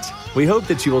Robinette. We hope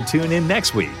that you will tune in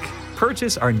next week.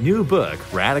 Purchase our new book,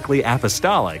 Radically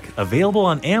Apostolic, available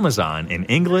on Amazon in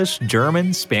English,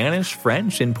 German, Spanish,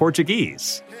 French, and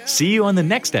Portuguese. See you on the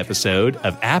next episode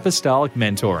of Apostolic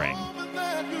Mentoring.